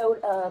episode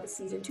of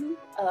season 2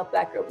 of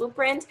Black Girl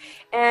Blueprint.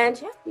 And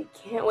yeah, we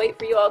can't wait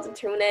for you all to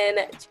tune in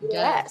to the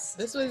rest.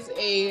 This was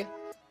a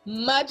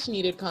much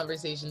needed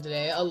conversation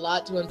today. A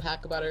lot to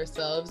unpack about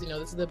ourselves. You know,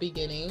 this is the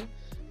beginning.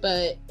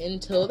 But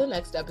until the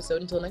next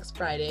episode, until next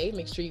Friday,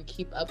 make sure you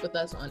keep up with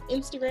us on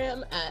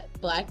Instagram at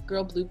Black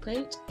Girl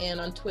Blueprint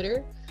and on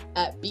Twitter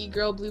at B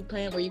Girl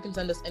Blueprint, where you can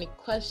send us any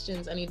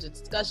questions, any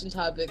discussion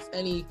topics,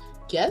 any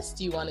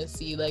guests you want to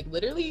see. Like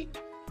literally,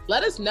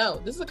 let us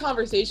know. This is a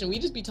conversation. We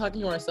just be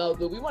talking to ourselves,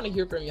 but we want to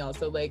hear from y'all.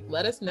 So like,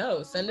 let us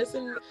know. Send us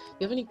in. You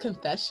have any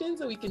confessions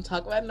that we can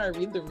talk about in our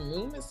Read the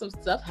Room? Is some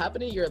stuff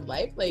happening in your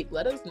life? Like,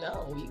 let us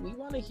know. We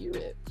want to hear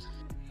it.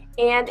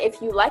 And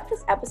if you like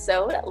this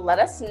episode, let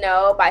us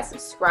know by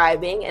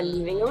subscribing and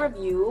leaving a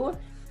review.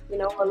 You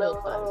know, a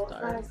little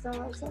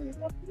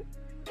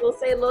we'll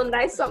say a little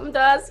nice something to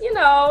us, you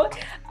know.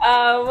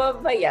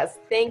 But yes,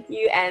 thank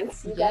you, and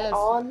see you guys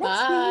all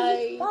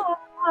next week.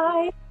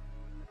 Bye.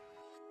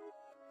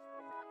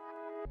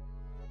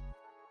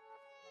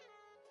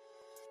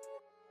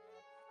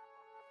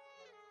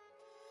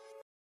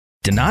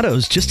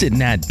 Donato's just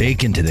didn't add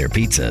bacon to their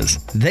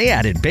pizzas. They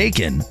added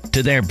bacon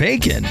to their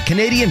bacon.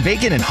 Canadian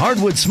bacon and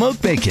hardwood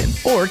smoked bacon.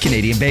 Or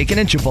Canadian bacon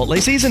and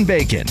Chipotle seasoned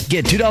bacon.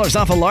 Get $2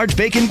 off a large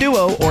bacon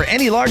duo or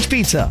any large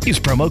pizza. Use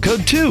promo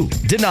code 2.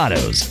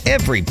 Donato's.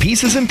 Every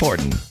piece is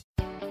important.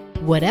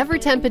 Whatever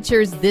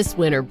temperatures this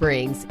winter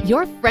brings,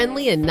 your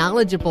friendly and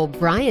knowledgeable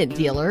Bryant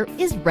dealer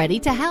is ready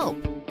to help.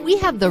 We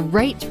have the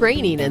right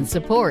training and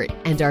support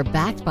and are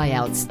backed by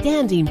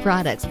outstanding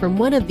products from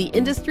one of the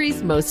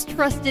industry's most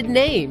trusted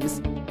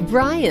names,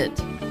 Bryant.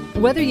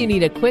 Whether you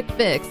need a quick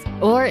fix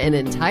or an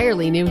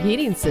entirely new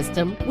heating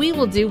system, we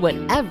will do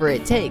whatever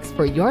it takes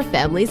for your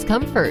family's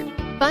comfort.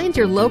 Find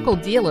your local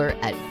dealer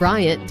at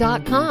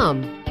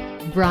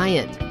Bryant.com.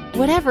 Bryant,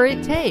 whatever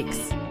it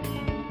takes.